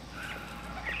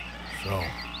 So,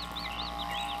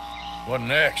 what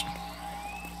next?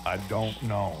 I don't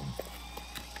know.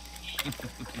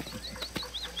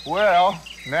 Well,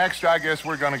 next I guess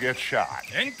we're gonna get shot.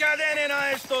 Encadenen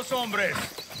a estos hombres.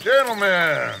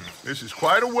 Gentlemen, this is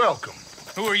quite a welcome.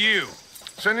 Who are you?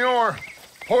 Senor,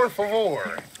 por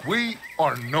favor, we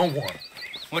are no one.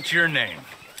 What's your name?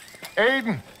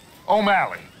 Aiden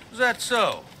O'Malley. Is that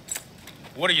so?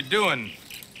 What are you doing,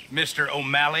 Mr.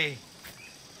 O'Malley?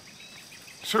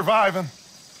 Surviving.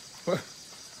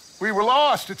 We were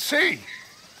lost at sea.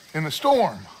 In the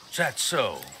storm. Is that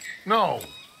so? No,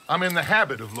 I'm in the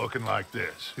habit of looking like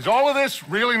this. Is all of this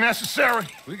really necessary?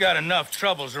 We got enough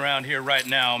troubles around here right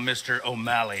now, Mr.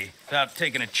 O'Malley, without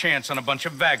taking a chance on a bunch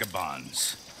of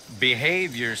vagabonds.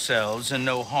 Behave yourselves and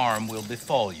no harm will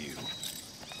befall you.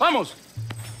 Vamos!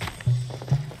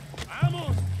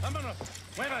 Vamos, vámonos,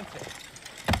 muévanse.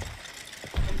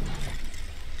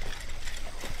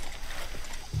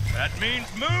 That means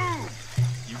move!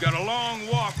 You got a long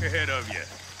walk ahead of you.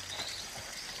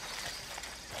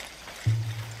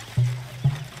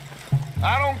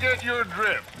 I don't get your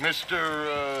drift,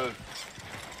 Mr.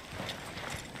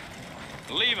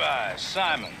 Levi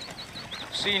Simon,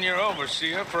 senior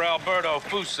overseer for Alberto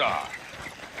Fusar.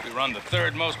 We run the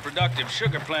third most productive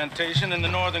sugar plantation in the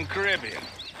Northern Caribbean.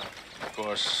 Of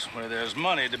course, where there's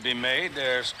money to be made,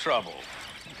 there's trouble.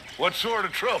 What sort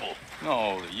of trouble?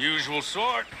 Oh, the usual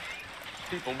sort.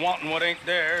 People wanting what ain't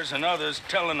theirs and others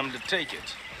telling them to take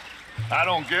it. I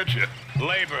don't get you.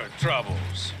 Labor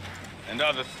troubles. And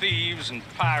other thieves and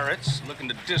pirates looking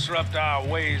to disrupt our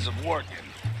ways of working.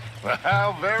 Well,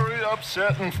 how very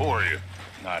upsetting for you.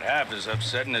 Not half as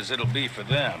upsetting as it'll be for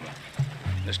them.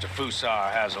 Mr.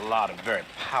 Fusar has a lot of very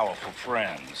powerful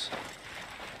friends.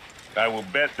 I will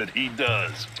bet that he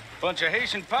does. Bunch of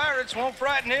Haitian pirates won't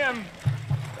frighten him.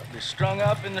 They'll be strung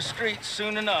up in the streets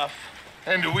soon enough.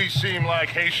 And do we seem like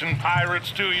Haitian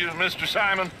pirates to you, Mr.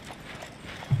 Simon?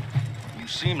 You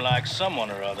seem like someone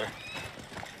or other.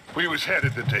 We was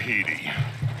headed to Tahiti.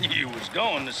 You was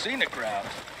going to scenic route.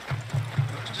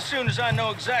 Just as soon as I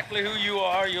know exactly who you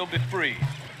are, you'll be free.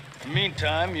 In the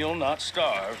meantime, you'll not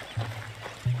starve.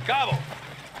 Cabo,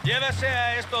 llévese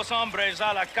a estos hombres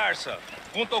a la cárcel,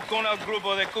 junto con el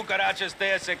grupo de cucarachas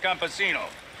de ese campesino.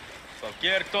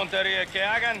 Cualquier tontería que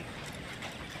hagan,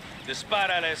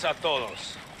 dispárales a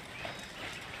todos.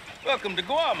 Welcome to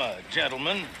Guarma,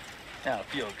 gentlemen. Now,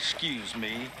 if you'll excuse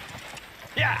me.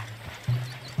 Yeah!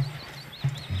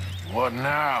 What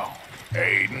now,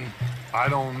 Aiden? I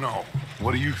don't know.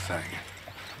 What do you think?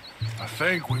 I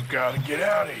think we've got to get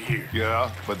out of here. Yeah,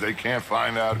 but they can't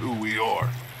find out who we are.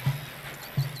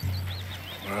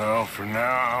 Well, for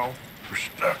now, we're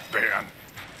stuck then.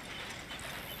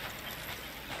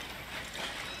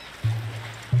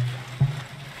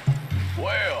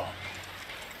 Well,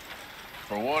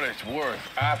 for what it's worth,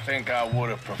 I think I would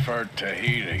have preferred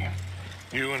Tahiti.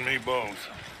 You and me both.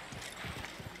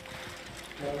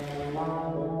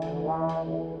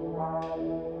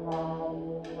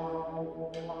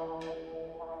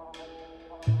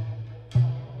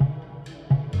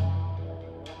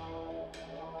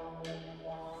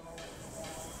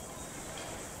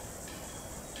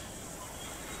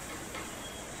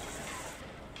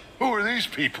 Who are these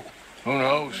people? Who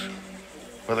knows?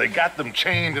 Well, they got them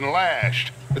chained and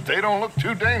lashed, but they don't look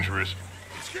too dangerous.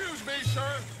 Excuse me,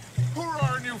 sir. Who are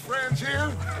our new friends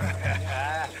here?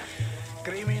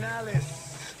 Criminales.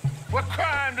 What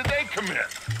crime did they commit?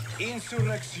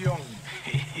 Insurrección.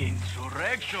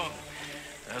 Insurrection?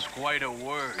 That's quite a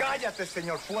word. Cállate,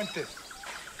 señor Fuentes.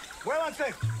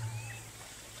 Muévanse.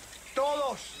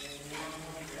 Todos.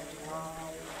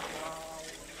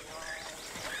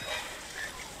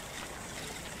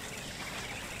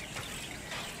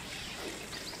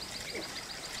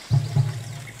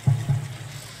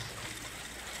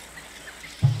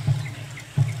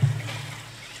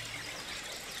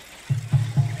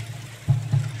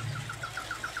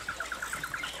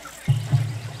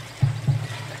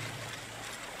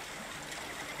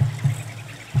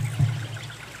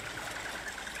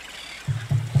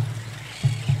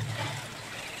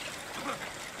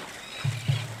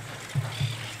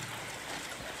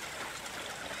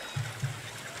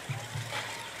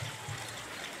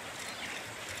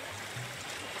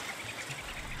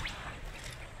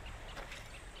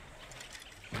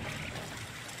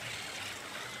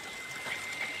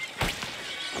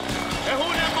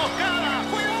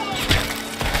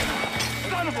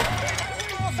 It's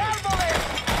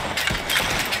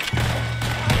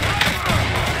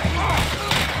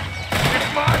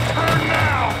my turn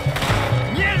now!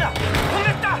 ¡Mierda!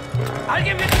 ¿Dónde está?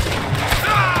 ¡Alguien me...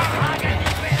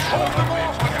 Hold them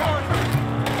off,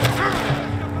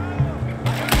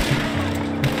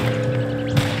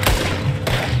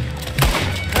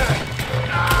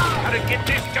 How to get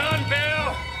this gun,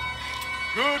 Bill?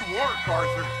 Good work,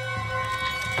 Arthur.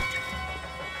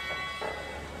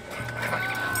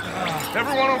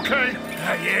 Everyone okay?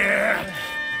 Yeah.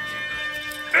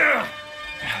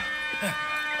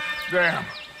 Damn.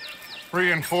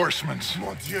 Reinforcements.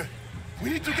 Mon Dieu. We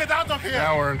need to get out of here.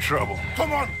 Now we're in trouble.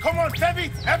 Come on, très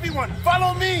vite, everyone,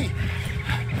 follow me.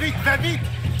 Vite, très vite.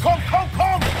 Come.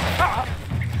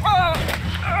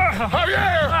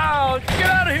 Javier! Oh, get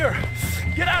out of here.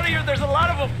 Get out of here. There's a lot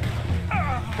of them.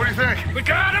 What do you think? We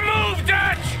gotta move,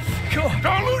 Dutch.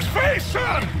 Don't lose face,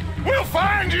 son! We'll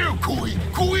find you! Cooey,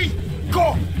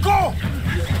 go!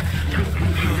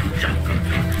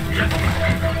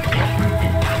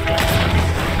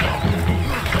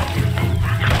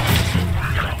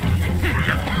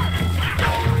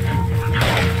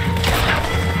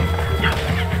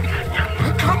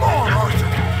 Come on, Arthur!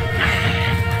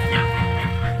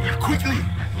 Quickly,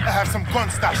 I have some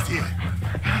guns stashed here.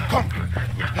 Come.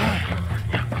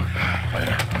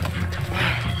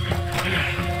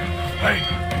 Hey!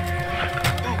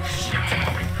 Oh, shit.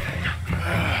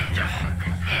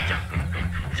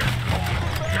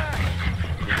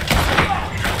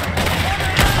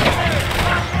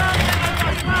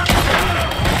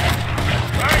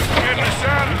 Thanks for getting us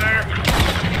out of there.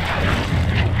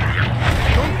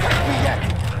 Don't touch me yet.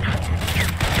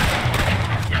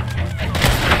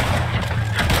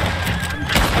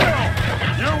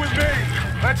 You're with me.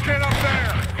 Let's get up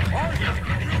there. Arthur,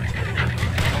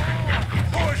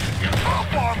 push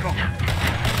up on them.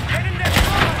 Get in there.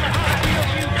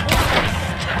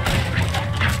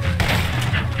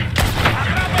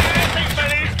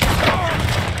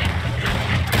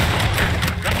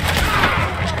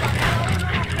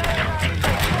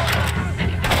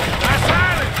 Nice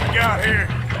island you got here.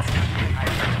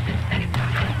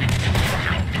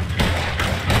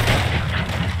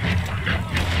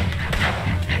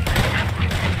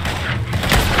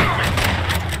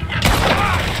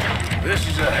 This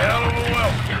is a hell of a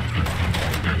welcome.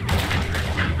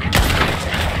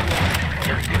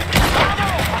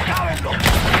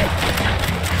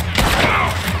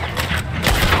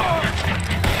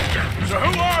 So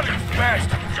who are these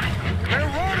bastards? They're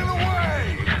running away!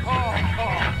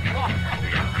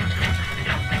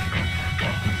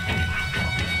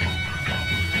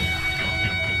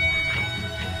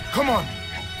 Come on,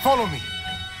 follow me.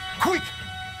 Quick!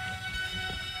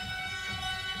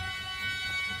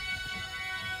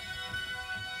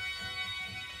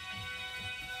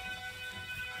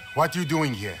 What you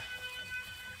doing here?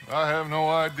 I have no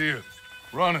idea.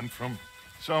 Running from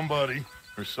somebody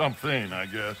or something, I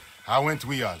guess. How went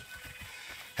we all?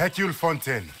 Hercule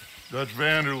Fontaine. Dutch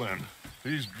Vanderlyn.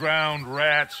 These drowned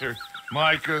rats are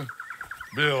Micah,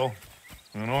 Bill,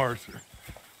 and Arthur.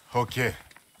 Okay.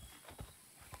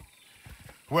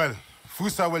 Well,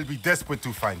 Fusa will be desperate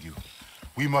to find you.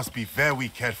 We must be very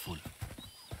careful.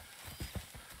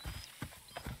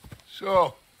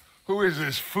 So, who is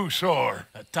this Fusar?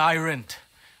 A tyrant,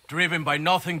 driven by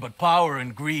nothing but power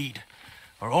and greed.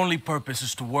 Our only purpose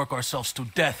is to work ourselves to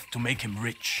death to make him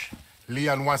rich.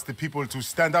 Leon wants the people to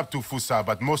stand up to Fusa,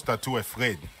 but most are too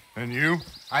afraid. And you?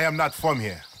 I am not from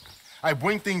here. I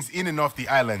bring things in and off the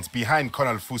islands behind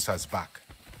Colonel Fusa's back.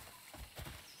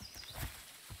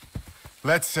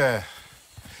 Let's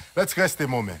rest a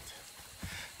moment.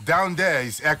 Down there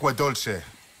is Agua Dulce,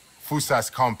 Fusa's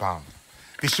compound.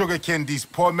 The sugarcane these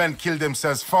poor men kill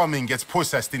themselves farming gets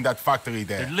processed in that factory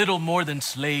there. They're little more than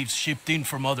slaves shipped in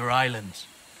from other islands.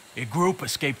 A group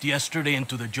escaped yesterday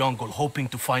into the jungle, hoping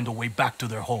to find a way back to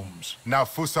their homes. Now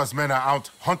Fusa's men are out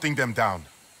hunting them down.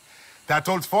 That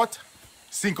old fort?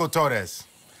 Cinco Torres.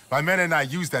 My men and I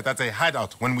use that as a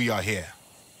hideout when we are here.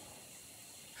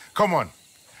 Come on.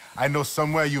 I know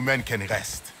somewhere you men can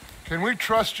rest. Can we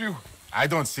trust you? I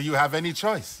don't see you have any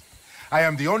choice. I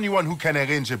am the only one who can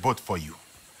arrange a boat for you.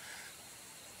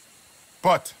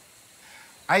 But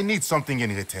I need something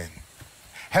in return.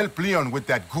 Help Leon with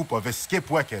that group of escaped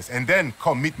workers, and then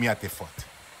come meet me at the fort.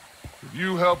 If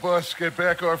you help us get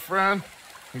back our friend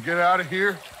and get out of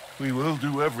here, we will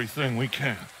do everything we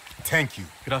can. Thank you.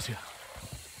 Gracias.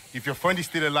 If your friend is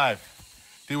still alive,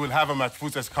 they will have him at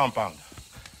Fusa's compound.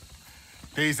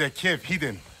 There is a cave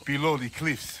hidden below the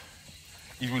cliffs.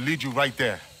 It will lead you right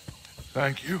there.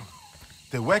 Thank you.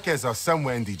 The workers are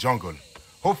somewhere in the jungle,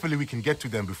 Hopefully we can get to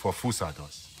them before Fusa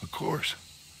does. Of course.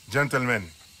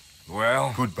 Gentlemen.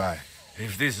 Well, goodbye.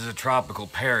 If this is a tropical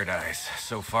paradise,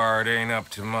 so far it ain't up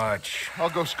to much. I'll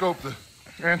go scope the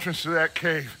entrance to that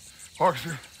cave.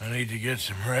 Arthur? I need to get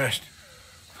some rest.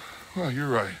 Well, you're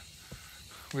right.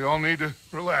 We all need to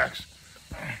relax.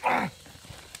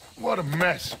 What a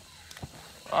mess.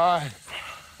 I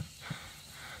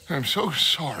am so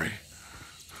sorry,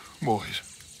 boys.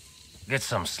 Get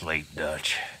some sleep,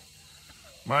 Dutch.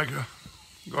 Micah,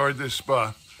 guard this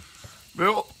spot.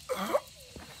 Bill,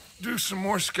 do some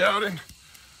more scouting.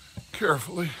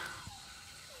 Carefully.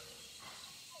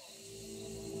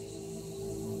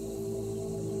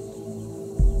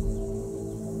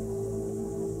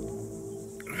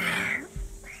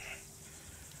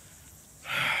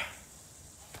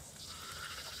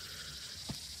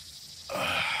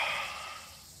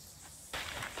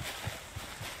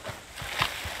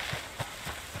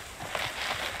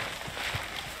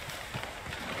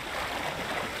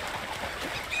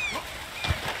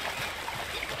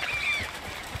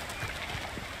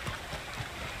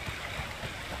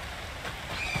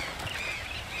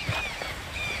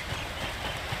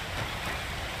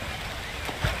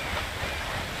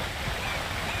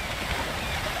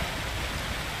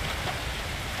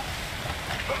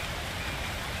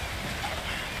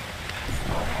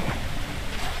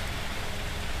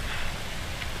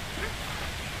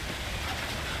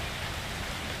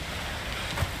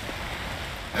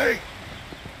 Hey!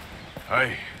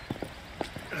 Hey.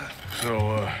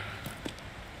 So,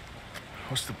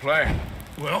 what's the plan?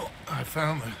 Well, I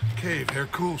found the cave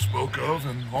Hercule spoke of,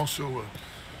 and also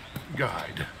a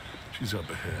guide. She's up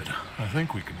ahead. I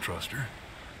think we can trust her.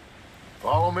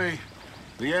 Follow me.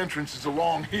 The entrance is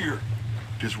along here.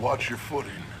 Just watch your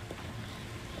footing.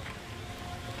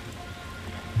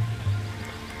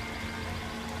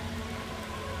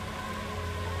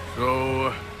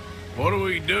 So, what do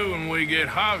we do when we get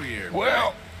Javier?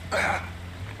 Well,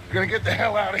 we're gonna get the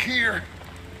hell out of here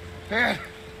and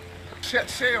set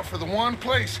sail for the one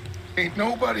place ain't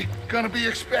nobody gonna be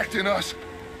expecting us.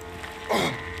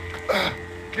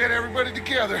 Get everybody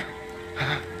together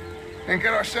and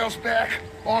get ourselves back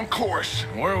on course.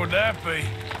 Where would that be?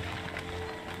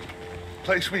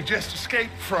 Place we just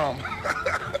escaped from.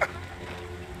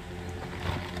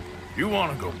 You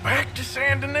want to go back to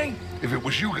Saint Denis? If it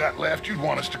was you got left, you'd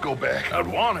want us to go back. I'd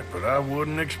want it, but I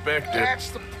wouldn't expect it.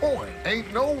 That's the point.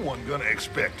 Ain't no one gonna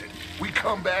expect it. We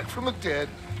come back from the dead,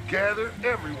 gather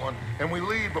everyone, and we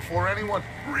leave before anyone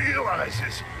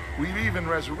realizes we've even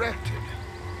resurrected.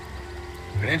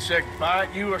 An insect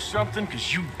bite you or something?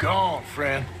 'Cause you gone,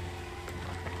 friend.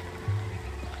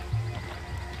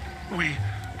 We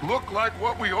look like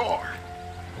what we are.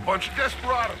 A bunch of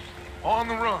desperados on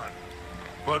the run.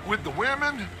 But with the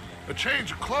women, a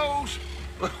change of clothes,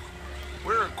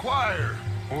 we're a choir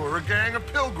or a gang of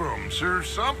pilgrims or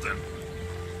something.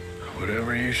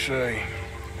 Whatever you say.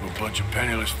 We're a bunch of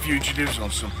penniless fugitives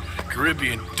on some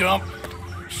Caribbean dump,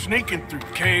 sneaking through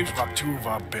caves while two of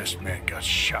our best men got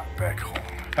shot back home.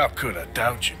 How could I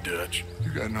doubt you, Dutch?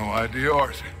 You got no idea,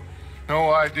 Arthur.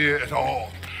 No idea at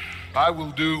all. I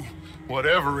will do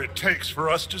whatever it takes for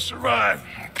us to survive.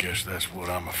 I guess that's what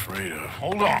I'm afraid of.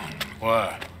 Hold on.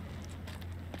 Why?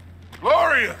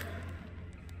 Gloria!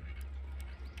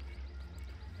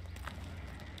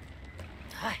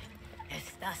 Ay,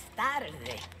 estás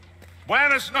tarde.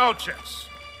 Buenas noches.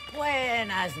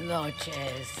 Buenas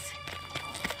noches.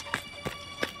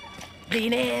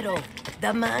 Dinero,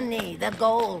 the money, the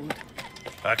gold.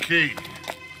 Aquí.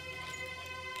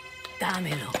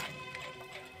 Dámelo.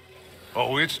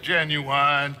 Oh, it's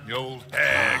genuine, you old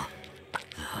hag.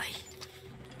 Ay.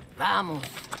 Vamos.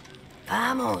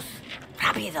 Vamos.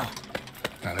 Rápido.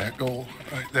 Now that gold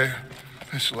right there,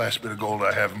 that's the last bit of gold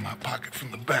I have in my pocket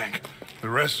from the bank. The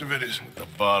rest of it is at the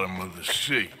bottom of the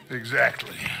sea.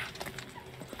 Exactly.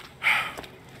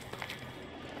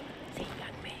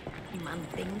 Síganme y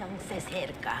manténganse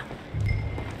cerca.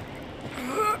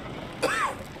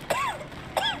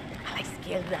 A la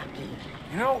izquierda aquí.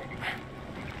 You know,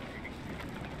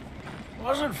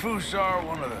 wasn't Fusar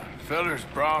one of the fellers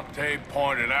Bronte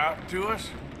pointed out to us?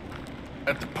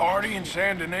 At the party in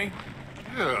Saint Denis?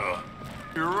 Yeah,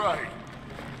 you're right.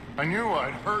 I knew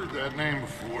I'd heard that name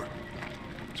before.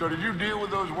 So did you deal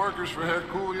with those workers for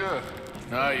Hercule yet?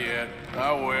 Not yet.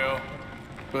 I will.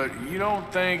 But you don't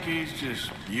think he's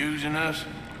just using us?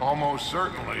 Almost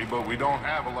certainly, but we don't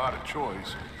have a lot of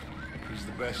choice. This is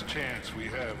the best chance we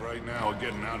have right now of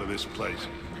getting out of this place.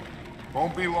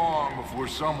 Won't be long before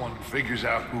someone figures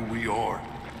out who we are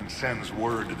and sends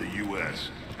word to the U.S.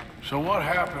 So what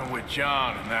happened with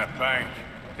John in that bank?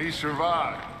 He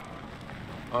survived.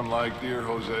 Unlike dear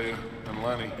Hosea and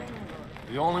Lenny,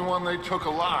 the only one they took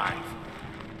alive.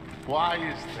 Why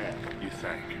is that, you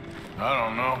think? I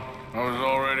don't know. I was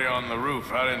already on the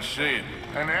roof. I didn't see it.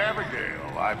 And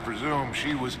Abigail, I presume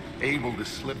she was able to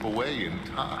slip away in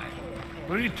time.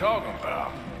 What are you talking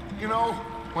about? You know,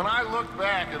 when I look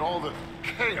back at all the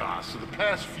chaos of the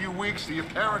past few weeks, the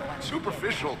apparent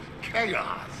superficial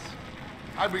chaos,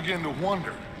 I begin to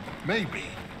wonder, maybe,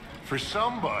 for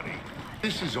somebody,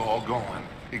 this is all going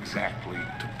exactly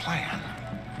to plan.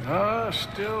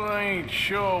 Still ain't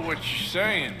sure what you're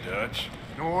saying, Dutch.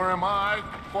 Nor am I,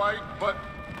 quite, but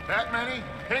that many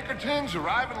Pinkertons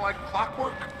arriving like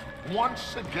clockwork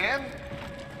once again?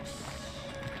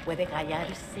 Puede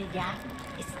callarse ya.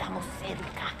 Estamos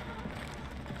cerca.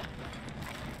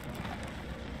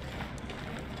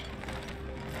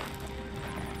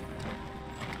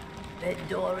 The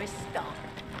door is stuck.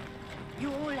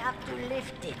 You'll have to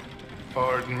lift it.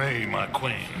 Pardon me, my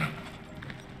queen.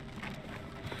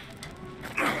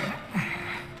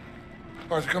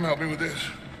 Arthur, come help me with this.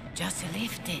 Just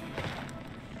lift it.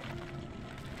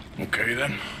 Okay,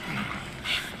 then.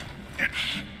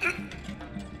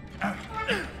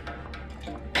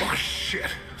 Oh,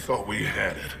 shit. Thought we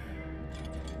had it.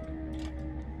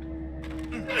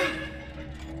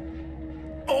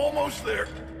 Almost there.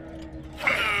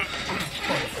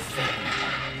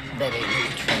 Very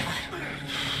good.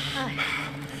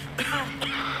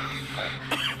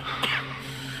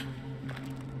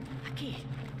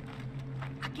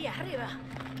 Aquí arriba.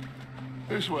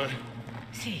 This way.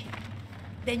 Sí.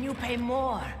 Then you pay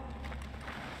more.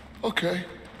 Okay.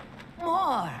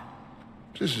 More.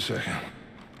 Just a second.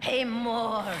 Pay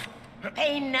more.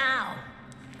 Pay now.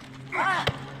 Ah.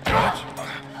 Dutch,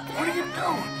 what are you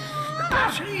doing?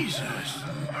 Jesus.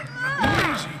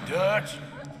 Easy, Dutch.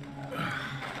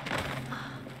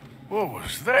 What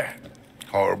was that?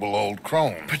 Horrible old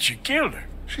crone. But you killed her.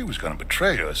 She was gonna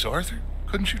betray us, Arthur.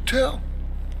 Couldn't you tell?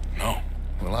 No.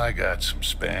 Well, I got some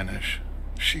Spanish.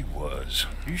 She was.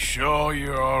 You sure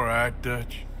you're all right,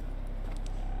 Dutch?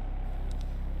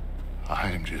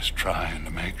 I'm just trying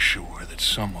to make sure that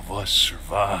some of us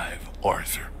survive,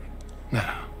 Arthur.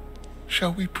 Now,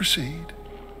 shall we proceed?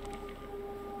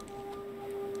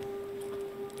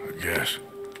 I guess.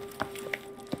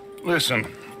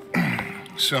 Listen,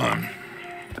 son,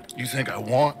 you think I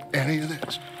want any of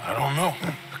this? I don't know.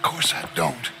 Of course I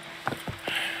don't.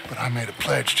 But I made a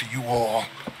pledge to you all.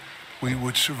 We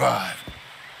would survive,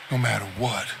 no matter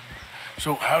what.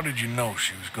 So how did you know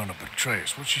she was gonna betray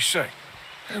us? What'd she say?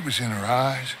 It was in her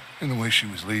eyes, in the way she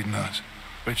was leading us.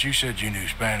 But you said you knew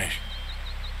Spanish.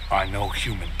 I know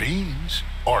human beings,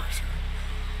 Arthur.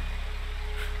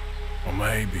 Well,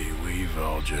 maybe we've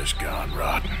all just gone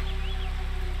rotten.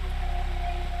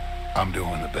 I'm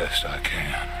doing the best I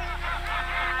can.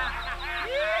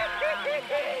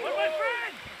 But my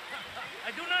friend!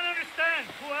 I do not understand.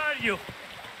 Who are you?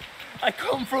 I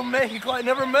come from Mexico. I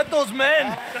never met those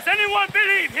men. Does anyone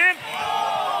believe him?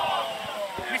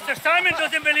 Mr. Simon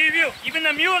doesn't believe you. Even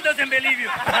the mule doesn't believe you.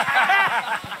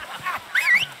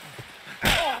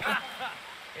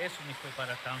 Eso ni fue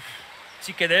para tanto.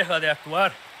 Sí que deja de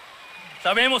actuar.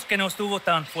 Sabemos que no estuvo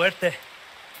tan fuerte.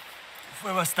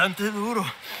 Fue bastante duro.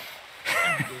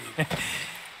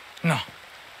 No,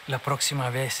 la próxima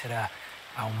vez será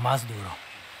aún más duro.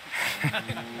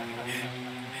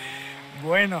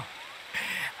 Bueno,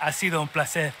 ha sido un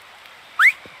placer.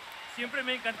 Siempre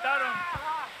me encantaron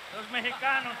los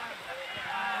mexicanos.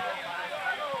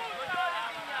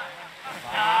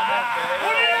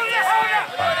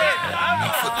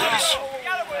 Enough of this.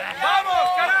 ¡Vamos,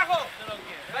 carajo!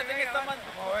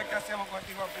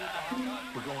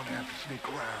 We're going to have to sneak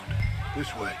around.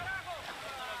 This way.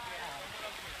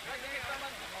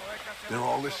 They're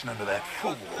all listening to that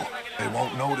fool. They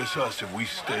won't notice us if we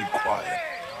stay quiet.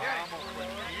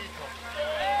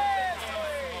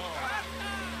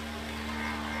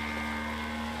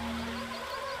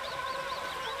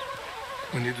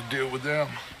 We need to deal with them.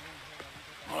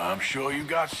 Well, I'm sure you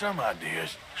got some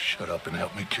ideas. Shut up and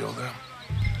help me kill them.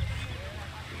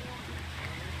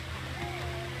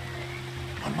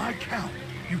 On my count,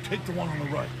 you take the one on the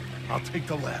right. I'll take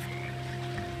the left.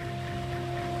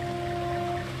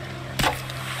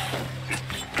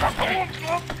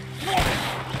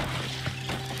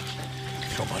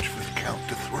 So much for the count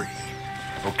to 3.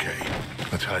 Okay,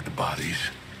 let's hide the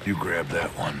bodies. You grab that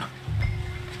one.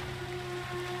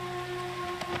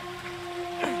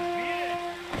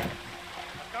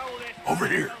 Over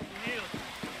here.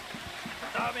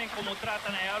 ¿Saben cómo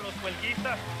tratan allá los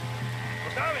huelguistas?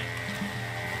 ¿Lo saben?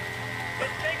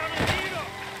 ¡Les pegan un tiro!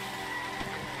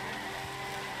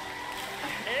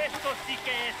 Eso Esto sí que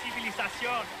es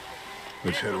civilización.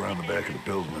 Let's head around the back of the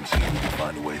building and see if we can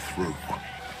find a way through.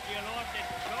 Y el orden,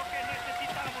 lo que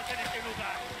necesitamos en este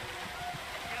lugar.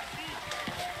 Y así,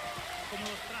 como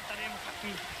los trataremos aquí.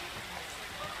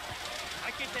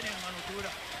 Hay que tener mano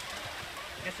dura.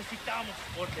 Necesitamos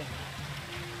orden.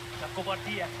 La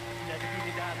cobardía y la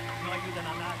debilidad no ayudan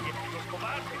a nadie. Los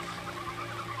cobardes.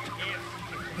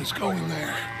 Let's go in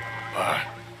there.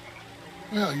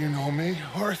 Well, you know me,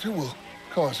 Arthur. We'll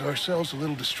cause ourselves a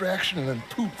little distraction and then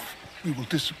poof, we will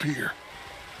disappear.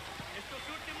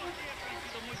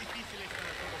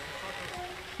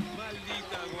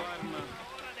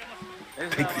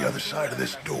 Take the other side of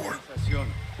this door.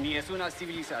 Ni es una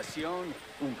civilización,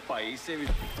 un país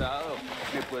civilizado.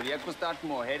 Me podría costar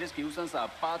mujeres que usan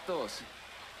zapatos.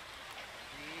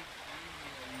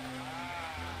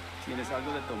 ¿Tienes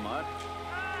algo de tomar?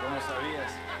 ¿Cómo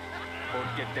sabías?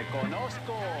 Porque te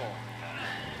conozco.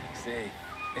 Sí,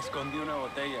 escondí una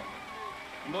botella.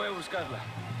 Voy a buscarla.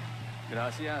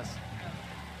 Gracias.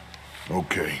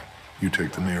 Okay, you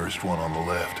take the nearest one on the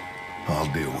left. I'll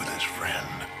deal with his friend.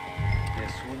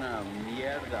 Es una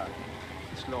mierda.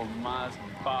 Es lo más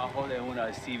bajo de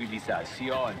una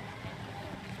civilización.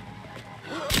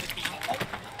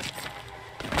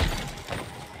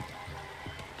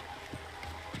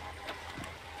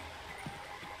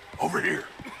 Over here.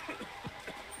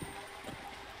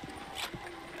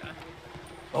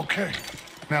 Okay,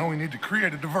 now we need to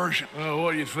create a diversion. Well,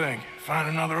 what do you think? Find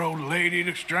another old lady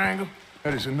to strangle?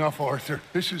 That is enough, Arthur.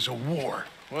 This is a war.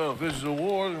 Well, if this is a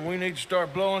war, then we need to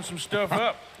start blowing some stuff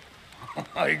up.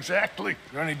 Exactly.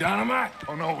 Got any dynamite?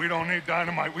 Oh, no, we don't need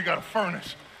dynamite. We got a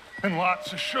furnace and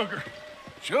lots of sugar.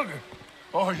 Sugar?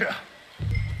 Oh, yeah.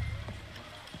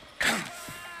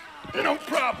 No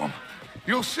problem.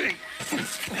 You'll see.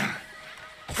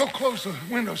 Go close the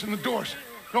windows and the doors.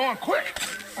 Go on, quick.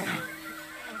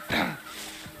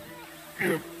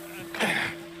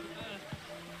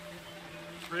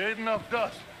 Create enough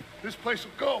dust. This place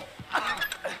will go.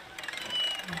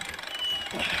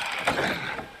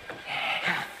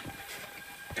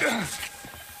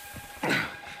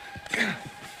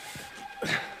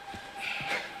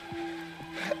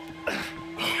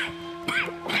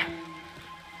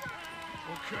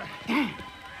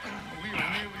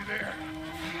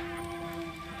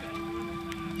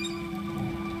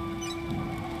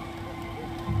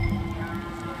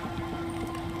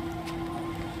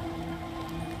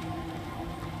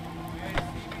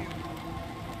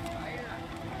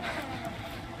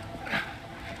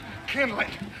 Kindling.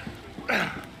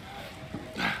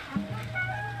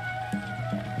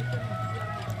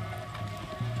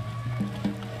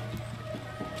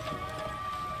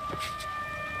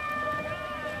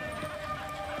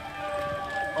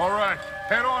 All right,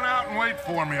 head on out and wait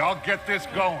for me. I'll get this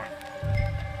going.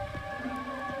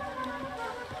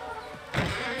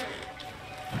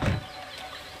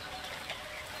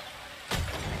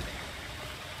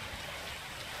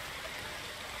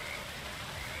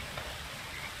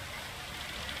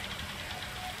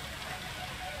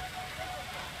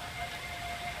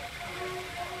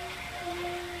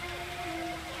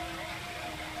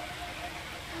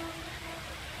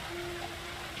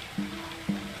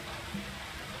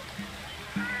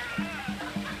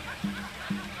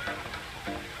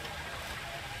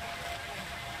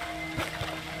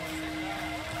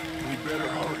 Better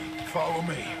hurry. Follow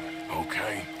me.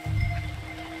 Okay.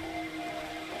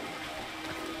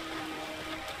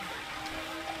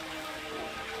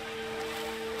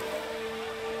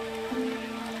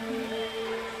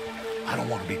 I don't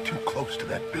want to be too close to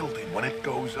that building when it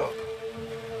goes up.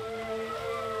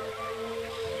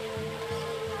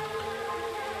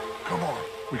 Come on.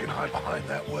 We can hide behind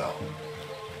that well.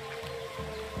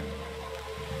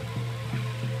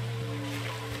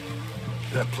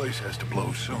 That place has to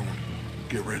blow soon.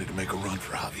 Get ready to make a run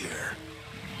for Javier.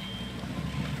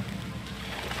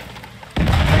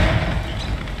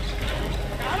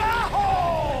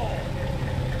 ¡Carajo!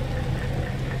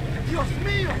 ¡Dios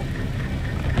mío!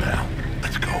 Now,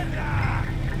 let's go.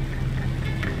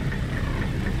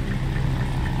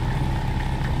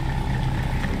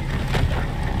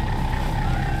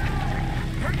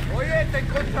 Oye, te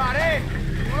encontraré.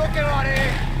 Juro que lo haré.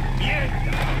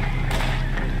 ¡Mierda!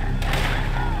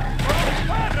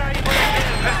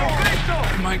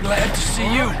 Am I glad to see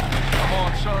you? Come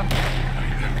on, son.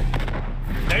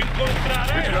 Te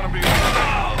encontraré. It's gonna be...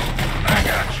 I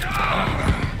got you.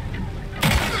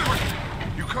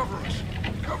 You cover us.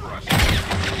 Cover us.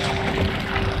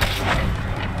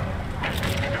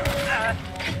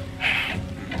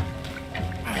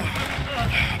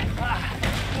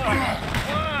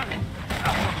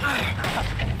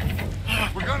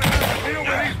 We're gonna have to deal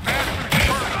with these bad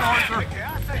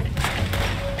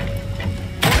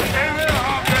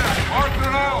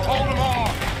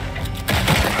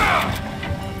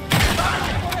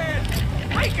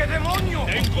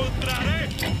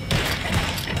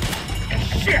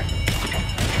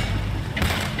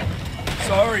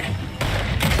sorry.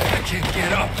 I can't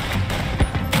get up.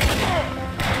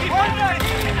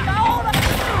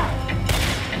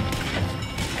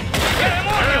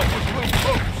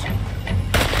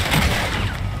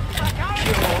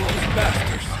 Kill all those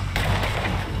bastards.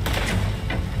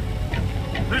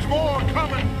 There's more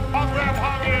coming! I'll grab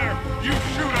Javier! You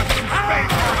shoot us in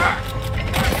space!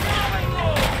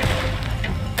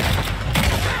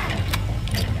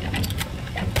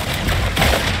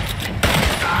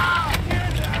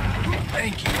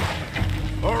 Thank you.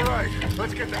 All right,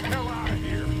 let's get the hell out of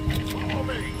here. Follow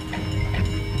me.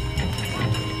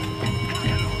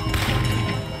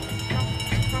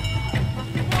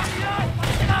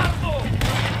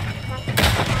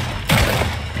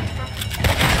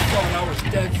 Thought I was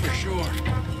dead for sure.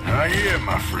 Not yet,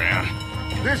 my friend.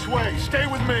 This way, stay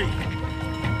with me.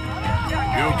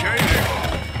 You okay there?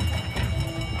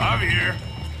 Javier.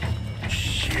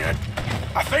 Shit.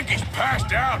 I think he's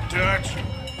passed out, Dutch.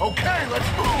 Okay, let's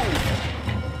move.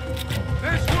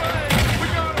 This way, we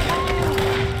gotta move.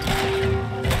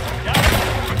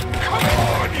 Come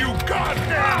on, you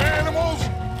goddamn animals!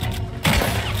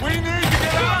 We need to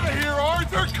get out of here,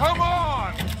 Arthur. Come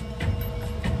on!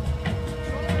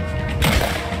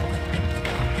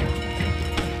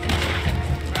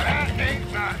 That ain't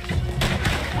nice.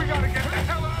 We gotta get the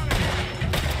hell out of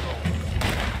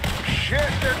here.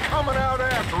 Shit, they're coming out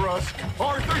after us.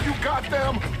 Arthur, you got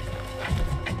them?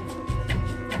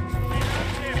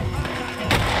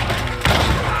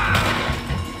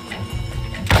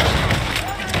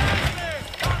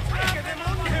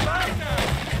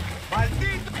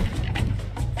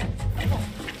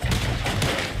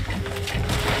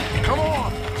 Come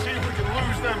on, see if we can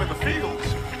lose them in the fields.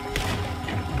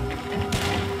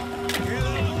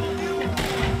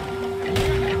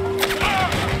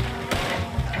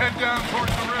 Head down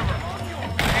towards the river.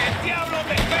 El diablo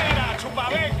te espera,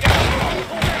 chupabeca.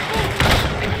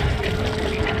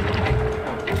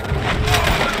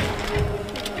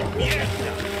 Mierda.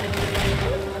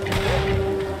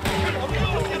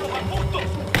 ¡Adiós, cielos arbustos!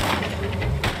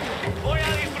 Voy a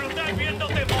disfrutar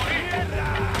viéndote morir.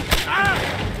 ¡Ah!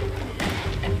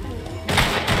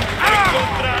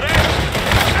 ¡Encontraré!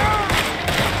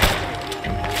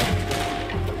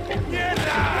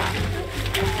 ¡Mierda!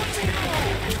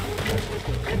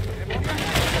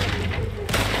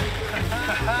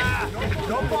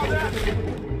 Don't bother.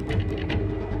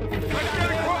 Let's get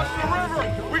across the river.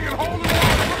 We can hold it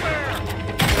off from there.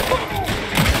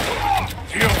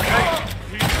 Is he okay?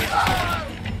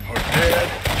 Or dead?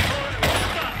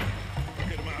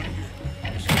 Get him out of here.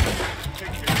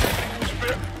 Take care.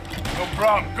 Spit. No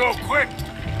problem. Go, quick!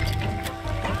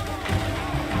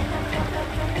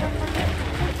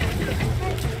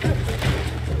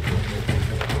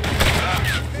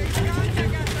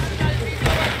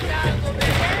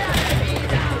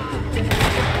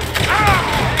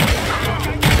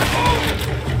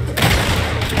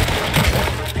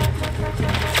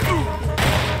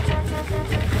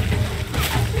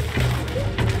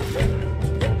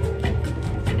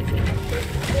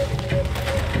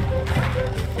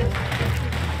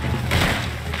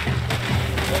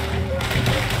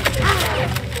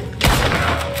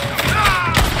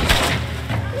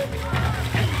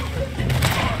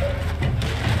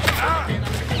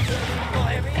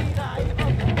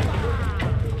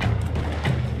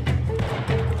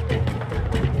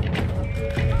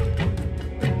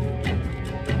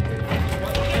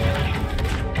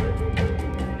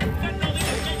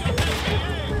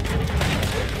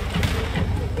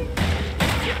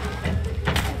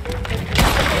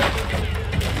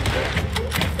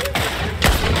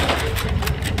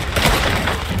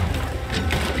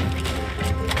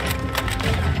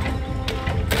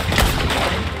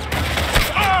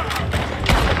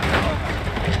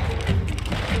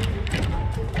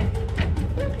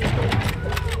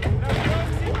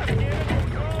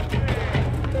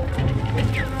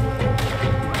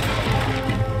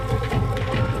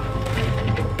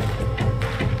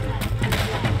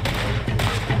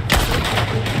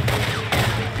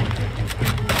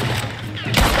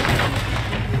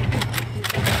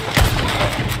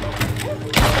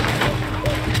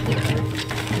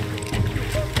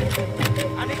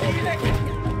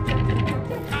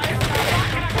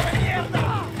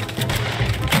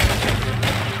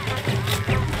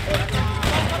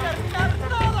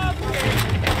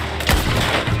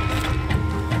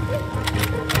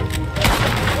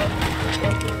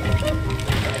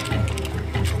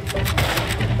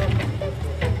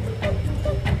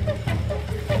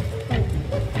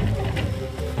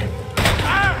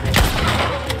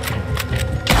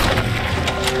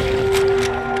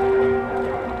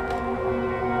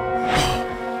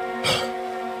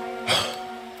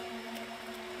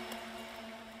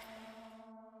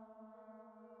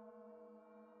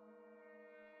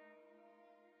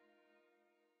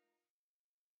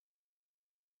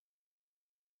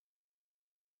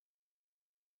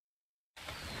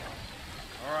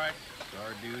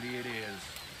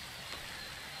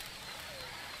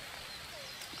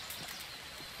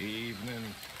 Evening.